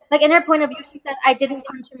said, like in her point of view, she said, I didn't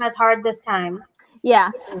punch him as hard this time.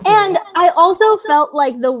 Yeah. And I also felt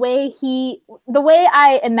like the way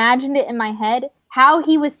I imagined it in my head, how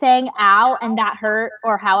he was saying ow and that hurt,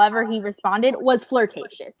 or however he responded, was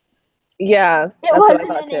flirtatious. Yeah. It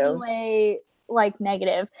wasn't in any way like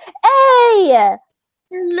negative. Hey!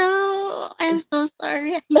 Hello, I'm so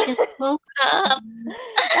sorry. I just woke up.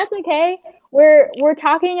 That's okay. We're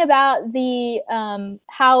talking about the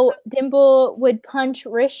how Dimple would punch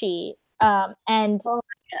Rishi, and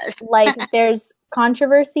like there's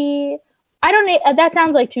controversy. I don't know. That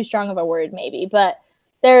sounds like too strong of a word, maybe, but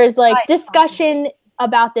there's like discussion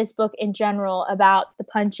about this book in general about the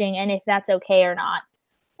punching and if that's okay or not,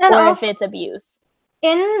 and or if it's abuse.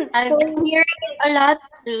 I've been hearing a lot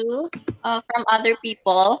too from other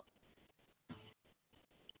people.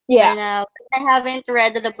 Yeah. And I haven't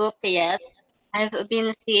read the book yet. I've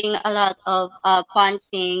been seeing a lot of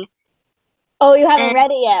punching. Oh, you haven't read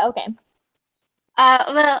it yet? Okay.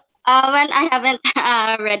 When I haven't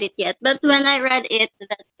read it yet, but when I read it,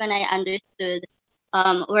 that's when I understood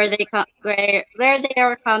where they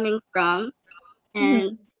are coming from,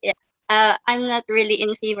 and I'm not really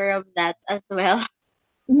in favor of that as well.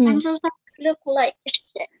 I'm so sorry. I look like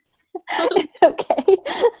shit. It's okay.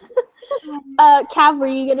 Cav, were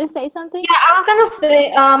you gonna say something? Yeah, I was gonna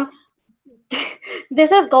say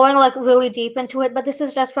this is going like really deep into it, but this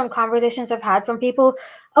is just from conversations I've had from people.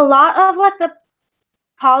 A lot of like the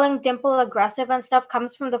calling Dimple aggressive and stuff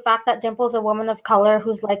comes from the fact that Dimple's a woman of color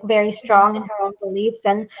who's like very strong in her own beliefs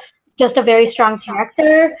and just a very strong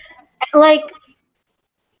character. Like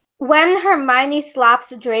when Hermione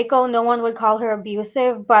slaps Draco, no one would call her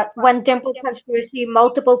abusive, but when Dimple punched Rishi,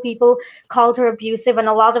 multiple people called her abusive, and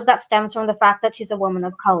a lot of that stems from the fact that she's a woman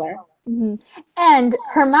of color. And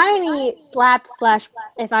Hermione slapped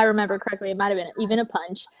 / if I remember correctly, it might have been even a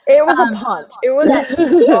punch. It was a punch. It was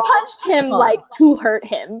he punched him like to hurt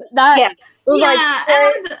him. That was like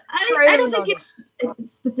I don't think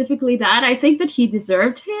it's specifically that. I think that he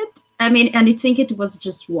deserved it. I mean, and I think it was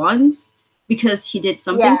just once because he did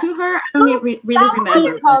something to her. I don't really remember.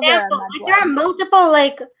 There are multiple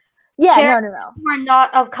like who are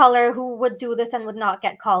not of color who would do this and would not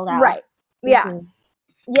get called out. Right. Yeah.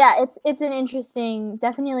 Yeah, it's an interesting,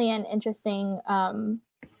 definitely an interesting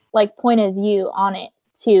like point of view on it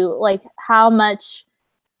too. Like how much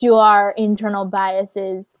do our internal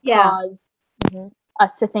biases cause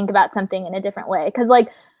us to think about something in a different way? Because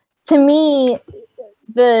like to me,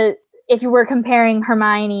 if you were comparing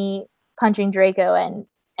Hermione punching Draco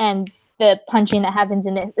and the punching that happens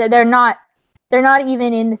in this, they're not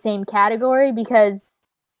even in the same category, because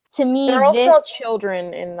to me they're also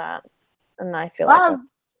children in that, and I feel like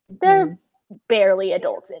they're barely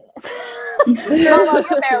adults in this. Momo,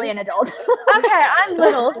 you're barely an adult. Okay, I'm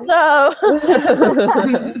little, so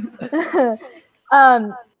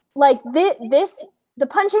like the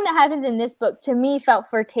punching that happens in this book to me felt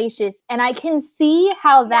flirtatious, and I can see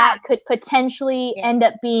how that could potentially end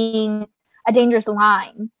up being a dangerous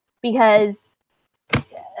line, because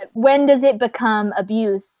when does it become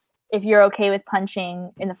abuse if you're okay with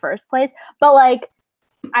punching in the first place? But like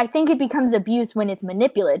I think it becomes abuse when it's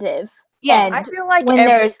manipulative. Yeah, and I feel like when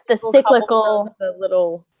there's the cyclical, the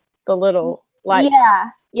little like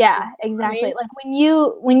Yeah, exactly. Like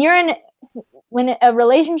when a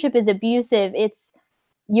relationship is abusive, it's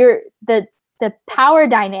the power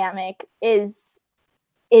dynamic is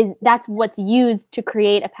that's what's used to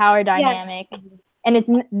create a power dynamic. Yeah.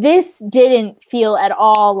 And this didn't feel at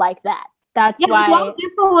all like that. That's why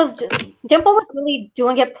Dimple was really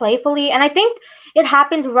doing it playfully, and I think it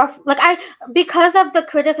happened rough. Like because of the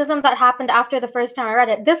criticism that happened after the first time I read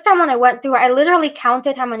it. This time when I went through it, I literally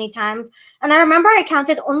counted how many times, and I remember I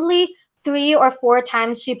counted only 3 or 4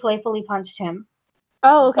 times she playfully punched him.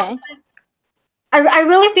 Oh, okay. So, I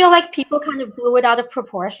really feel like people kind of blew it out of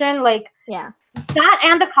proportion. Like, yeah. That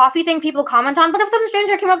and the coffee thing people comment on, but if some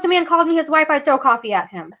stranger came up to me and called me his wife, I'd throw coffee at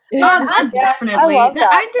him. Definitely. I love that.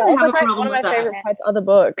 I didn't have a problem one of with my that. favorite parts of the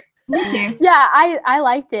book. Me too. Yeah, I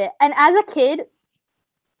liked it. And as a kid,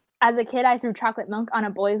 I threw chocolate milk on a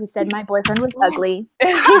boy who said my boyfriend was ugly.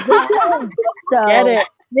 So get it.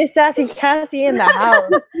 MissSassyKassie in the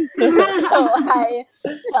house. So I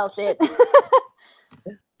felt it.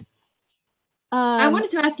 I wanted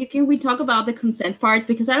to ask you, can we talk about the consent part?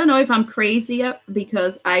 Because I don't know if I'm crazy,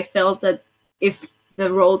 because I felt that if the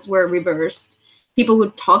roles were reversed, people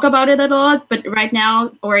would talk about it a lot. But right now,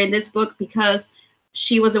 or in this book, because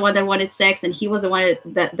she was the one that wanted sex and he was the one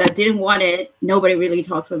that didn't want it, nobody really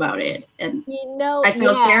talks about it. And I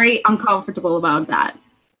felt very uncomfortable about that.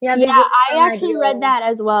 Yeah, I actually read that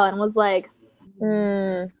as well and was like,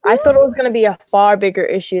 I thought it was going to be a far bigger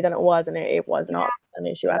issue than it was, and it was not an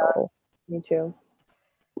issue at all. Me too.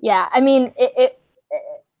 Yeah, I mean,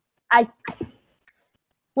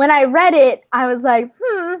 when I read it, I was like,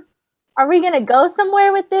 are we gonna go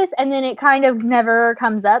somewhere with this? And then it kind of never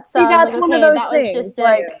comes up. So that's one of those things,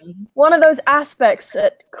 like one of those aspects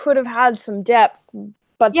that could have had some depth,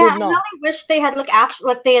 but did not. I really wish they had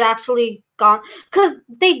they had actually gone, because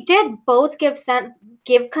they did both give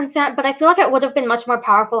consent, but I feel like it would have been much more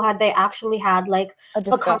powerful had they actually had like a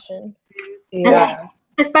discussion.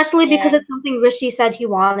 Especially because it's something Rishi said he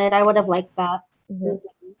wanted. I would have liked that. You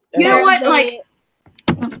know what? Like,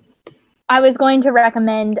 I was going to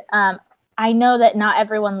recommend. I know that not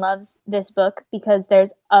everyone loves this book because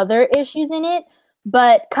there's other issues in it,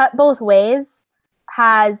 but Cut Both Ways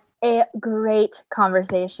has a great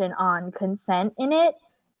conversation on consent in it,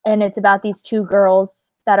 and it's about these 2 girls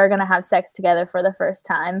that are going to have sex together for the first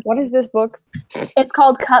time. What is this book? It's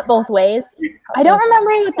called Cut Both Ways. I don't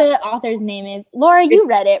remember what the author's name is. Laura, you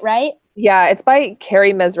read it, right? Yeah, it's by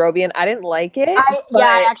Carrie Mesrobian. I didn't like it.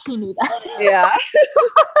 I actually knew that.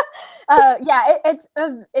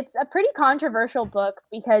 It's a pretty controversial book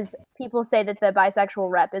because people say that the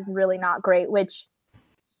bisexual rep is really not great, which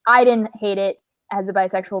I didn't hate it as a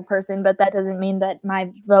bisexual person, but that doesn't mean that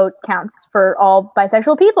my vote counts for all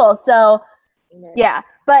bisexual people. So yeah,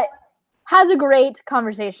 but has a great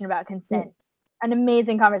conversation about consent, an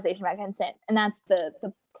amazing conversation about consent, and that's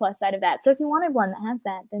the plus side of that. So if you wanted one that has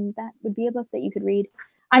that, then that would be a book that you could read.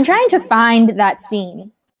 I'm trying to find that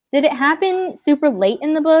scene. Did it happen super late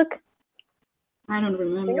in the book? I don't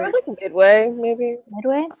remember. I think it was like midway, maybe.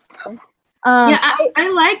 Midway? I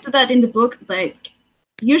liked that in the book. Like,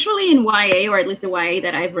 usually in YA, or at least the YA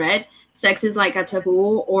that I've read, sex is like a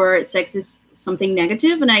taboo, or sex is something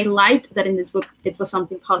negative, and I liked that in this book it was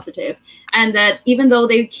something positive, and that even though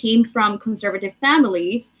they came from conservative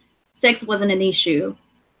families, sex wasn't an issue,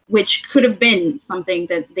 which could have been something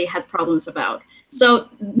that they had problems about. So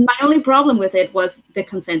my only problem with it was the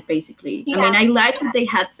consent, basically. I mean, I liked that they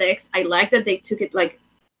had sex. I liked that they took it like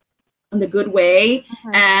in the good way,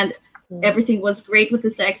 and everything was great with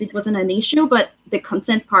the sex. It wasn't an issue, but the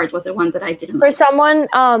consent part was the one that I didn't like.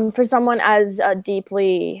 For someone as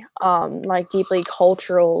deeply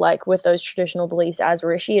cultural, like with those traditional beliefs as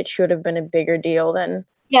Rishi, it should have been a bigger deal than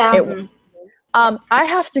it was. I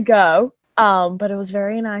have to go, but it was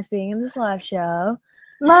very nice being in this live show.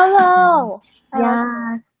 Momo!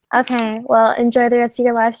 Yes. Okay, well, enjoy the rest of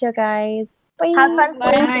your live show, guys. Bye. Have fun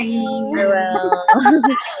sleeping.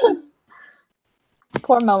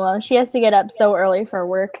 Poor Momo. She has to get up so early for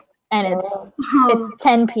work, and it's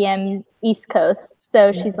 10 p.m. East Coast,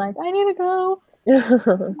 so she's like, I need to go.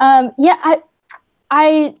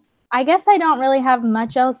 I guess I don't really have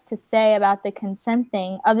much else to say about the consent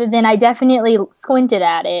thing, other than I definitely squinted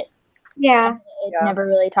at it. Yeah. Never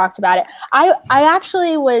really talked about it. I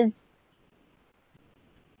actually was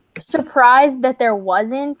surprised that there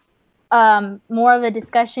wasn't more of a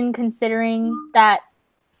discussion, considering that.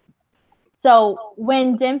 So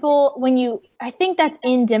I think that's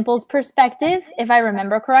in Dimple's perspective, if I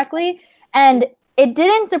remember correctly. And it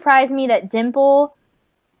didn't surprise me that Dimple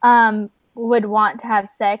would want to have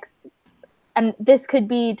sex and this could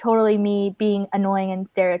be totally me being annoying and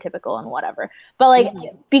stereotypical and whatever, but like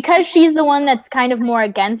because she's the one that's kind of more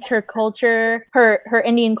against her culture, her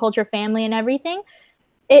Indian culture, family, and everything,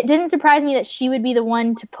 it didn't surprise me that she would be the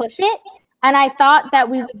one to push it. And I thought that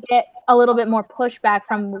we would get a little bit more pushback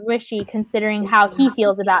from Rishi, considering how he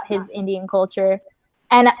feels about his Indian culture.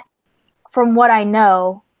 And from what I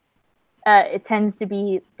know, it tends to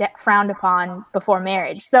be frowned upon before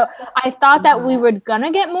marriage. So I thought that we were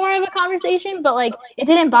gonna get more of a conversation, but like it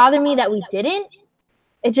didn't bother me that we didn't.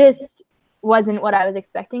 It just wasn't what I was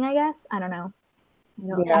expecting, I guess. I don't know.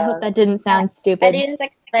 I hope that didn't sound stupid. I didn't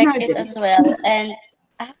expect it as well. And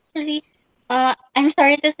actually, I'm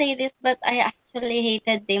sorry to say this, but I actually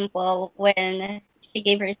hated Dimple when she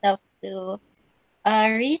gave herself to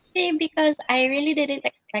Rishi, because I really didn't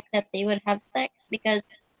expect that they would have sex, because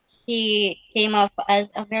she came off as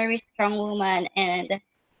a very strong woman and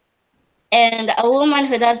a woman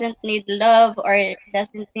who doesn't need love or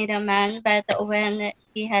doesn't need a man. But when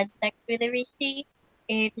she had sex with Rishi,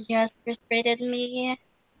 it just frustrated me.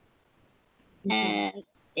 And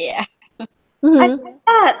yeah. I think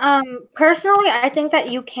that personally, I think that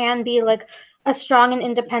you can be like a strong and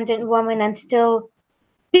independent woman and still,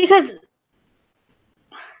 because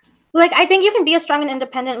like I think you can be a strong and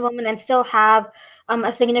independent woman and still have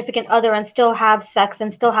a significant other and still have sex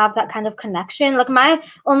and still have that kind of connection. Like my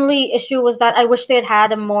only issue was that I wish they had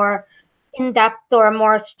had a more in-depth or a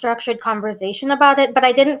more structured conversation about it, but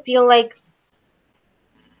I didn't feel like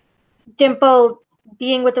Dimple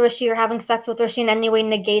being with Rishi or having sex with Rishi in any way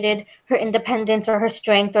negated her independence or her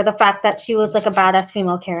strength or the fact that she was like a badass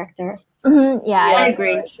female character. Yeah, I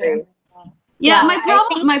agree. Sure. Yeah, my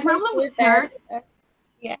problem with her.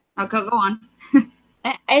 Yeah. Oh, go on.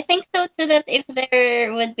 I think so too, that if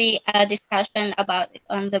there would be a discussion about it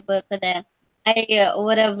on the book, then I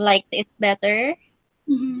would have liked it better.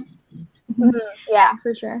 Yeah,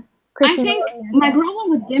 for sure. Cristina, I think my problem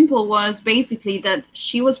with Dimple was basically that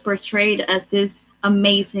she was portrayed as this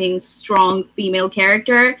amazing, strong female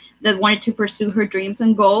character that wanted to pursue her dreams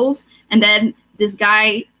and goals, and then this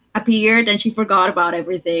guy appeared and she forgot about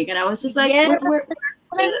everything, and I was just like, we're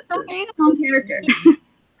strong character. Thank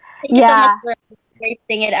you so much for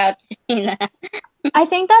tracing it out, Cristina. I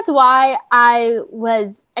think that's why I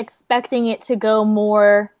was expecting it to go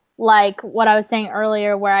more like what I was saying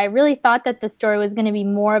earlier, where I really thought that the story was going to be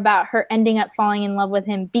more about her ending up falling in love with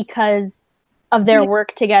him because of their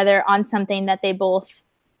work together on something that they both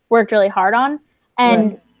worked really hard on.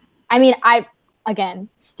 And I mean, I, again,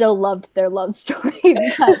 still loved their love story,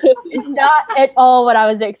 but it's not at all what I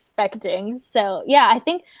was expecting. So yeah, I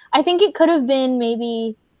think it could have been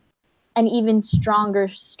maybe an even stronger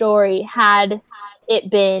story had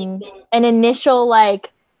it been an initial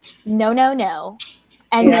like no,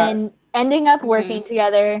 and then ending up working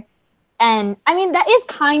together. And I mean, that is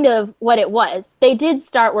kind of what it was. They did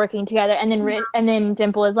start working together, and then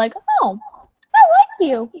Dimple is like, oh, I like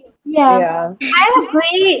you. Yeah. I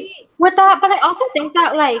agree with that, but I also think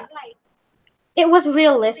that like it was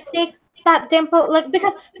realistic that Dimple, like,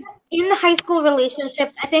 because in high school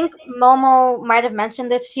relationships, I think Momo might have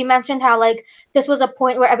mentioned this. She mentioned how like this was a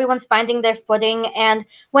point where everyone's finding their footing, and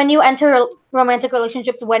when you enter romantic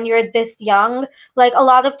relationships when you're this young, like a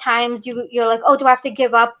lot of times you're like, oh, do I have to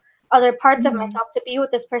give up other parts of myself to be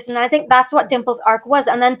with this person? And I think that's what Dimple's arc was.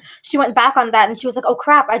 And then she went back on that and she was like, oh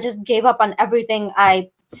crap, I just gave up on everything I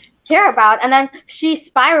care about. And then she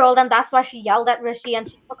spiraled, and that's why she yelled at Rishi and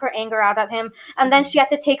she took her anger out at him. And then she had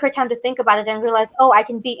to take her time to think about it and realize, oh, I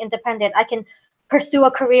can be independent, I can pursue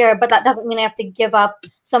a career, but that doesn't mean I have to give up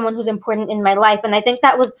someone who's important in my life. And I think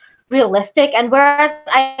that was realistic. And whereas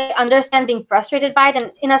I understand being frustrated by it,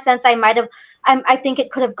 and in a sense I think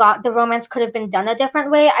it could have the romance could have been done a different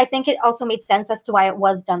way, I think it also made sense as to why it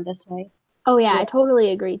was done this way. Oh yeah, I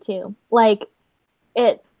totally agree too. Like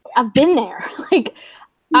I've been there. Like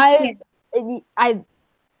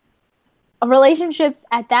relationships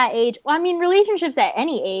at that age, well, I mean relationships at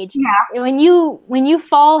any age, when you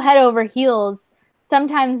fall head over heels,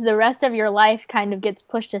 sometimes the rest of your life kind of gets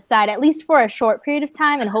pushed aside, at least for a short period of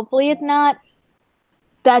time, and hopefully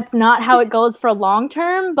that's not how it goes for long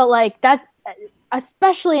term. But like that,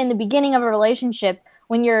 especially in the beginning of a relationship,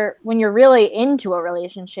 when you're really into a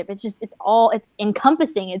relationship, it's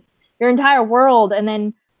encompassing, it's your entire world, and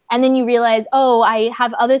then you realize, oh, I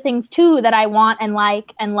have other things too that I want and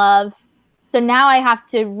like and love. So now I have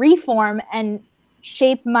to reform and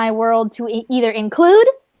shape my world to either include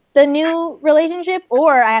the new relationship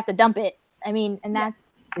or I have to dump it. I mean, and that's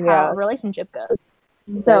how a relationship goes.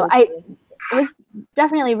 So it was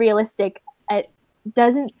definitely realistic. It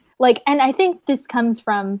doesn't like, and I think this comes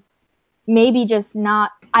from maybe just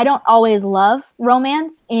not, I don't always love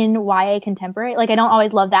romance in YA contemporary. Like, I don't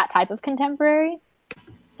always love that type of contemporary.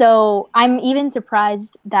 So I'm even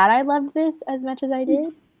surprised that I loved this as much as I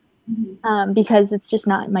did, because it's just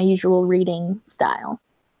not my usual reading style.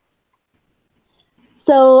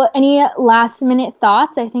 So any last minute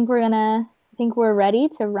thoughts? I think we're ready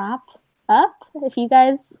to wrap up. If you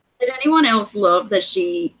guys... Did anyone else love that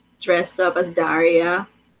she dressed up as Daria?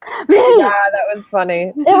 Yeah, that was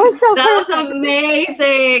funny. It was so That perfect. was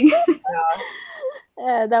amazing.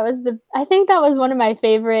 I think that was one of my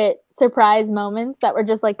favorite surprise moments that were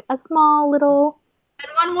just like a small little... And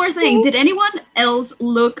one more thing, did anyone else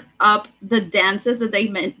look up the dances that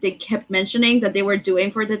they kept mentioning that they were doing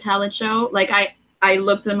for the talent show? Like I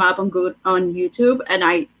looked them up on YouTube and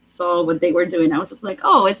I saw what they were doing. I was just like,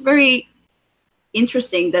 oh, it's very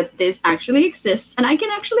interesting that this actually exists and I can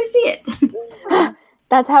actually see it.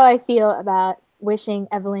 That's how I feel about wishing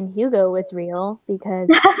Evelyn Hugo was real, because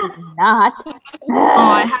she's not. Oh,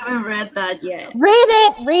 I haven't read that yet.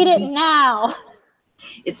 Read it now.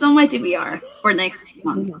 It's on my TBR for next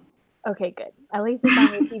month. Okay, good. At least it's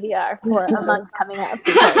on your TBR for a month coming up.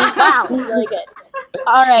 Wow, really good.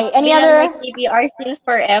 All right. Any other TBR since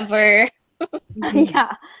forever?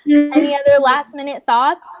 Yeah. Any other last minute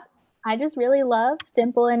thoughts? I just really love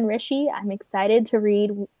Dimple and Rishi. I'm excited to read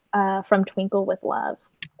From Twinkle with Love.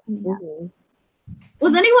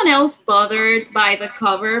 Was anyone else bothered by the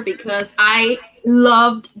cover? Because I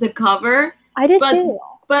loved the cover. I did too.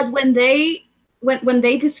 But when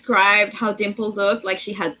they described how Dimple looked, like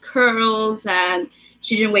she had curls and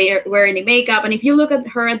she didn't wear any makeup, and if you look at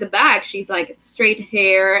her at the back, she's like straight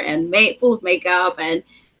hair and full of makeup, and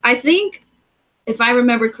I think, if I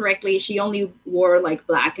remember correctly, she only wore like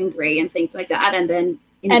black and gray and things like that, and then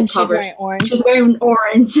the cover, she's wearing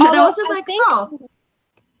orange. And I was just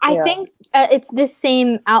I think it's this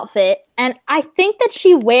same outfit, and I think that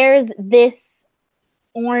she wears this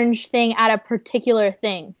orange thing at a particular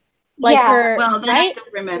thing. Like her, well, then right? I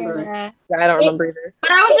don't remember. Yeah, I don't remember either. But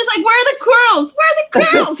I was just like, where are the curls? Where are the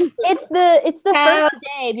curls? It's the first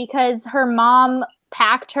day, because her mom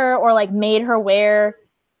packed her or like made her wear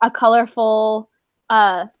a colorful,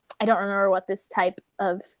 I don't remember what this type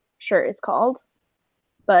of shirt is called,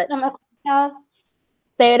 but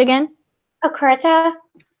say it again. A kurta?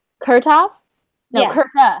 Kurtov? No, Yeah.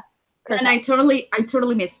 kurta. And I totally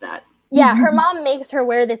missed that. Yeah, her mom makes her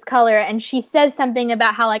wear this color, and she says something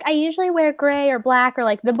about how, like, I usually wear gray or black or,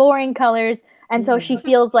 like, the boring colors, and so she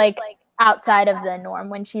feels, like, outside of the norm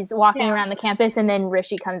when she's walking around the campus, and then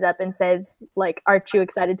Rishi comes up and says, like, aren't you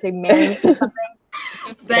excited to marry me or something?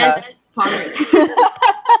 Best part.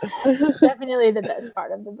 Definitely the best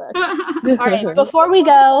part of the book. All right, before we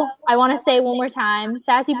go, I want to say one more time,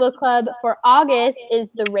 Sassy Book Club for August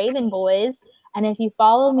is the Raven Boys, and if you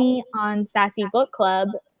follow me on Sassy Book Club,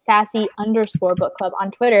 Sassy_Book Club on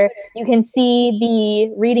Twitter, you can see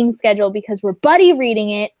the reading schedule, because we're buddy reading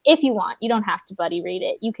it if you want. You don't have to buddy read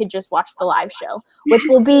it. You could just watch the live show, which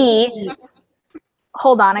will be,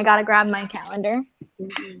 hold on, I gotta grab my calendar.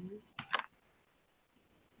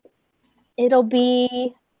 It'll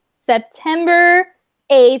be September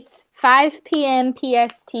 8th, 5 p.m.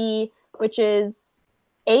 PST, which is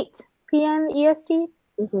 8 p.m. EST,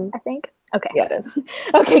 I think. Okay. Yeah, it is.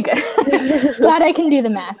 Okay, good. Glad I can do the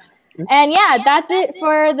math. And yeah, that's it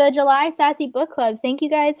for the July Sassy Book Club. Thank you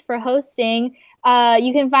guys for hosting.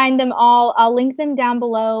 You can find them all. I'll link them down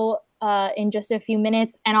below in just a few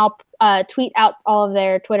minutes, and I'll tweet out all of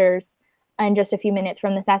their Twitters in just a few minutes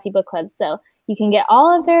from the Sassy Book Club. So you can get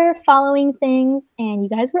all of their following things, and you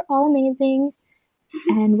guys were all amazing.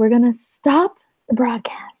 And we're going to stop the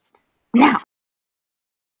broadcast now.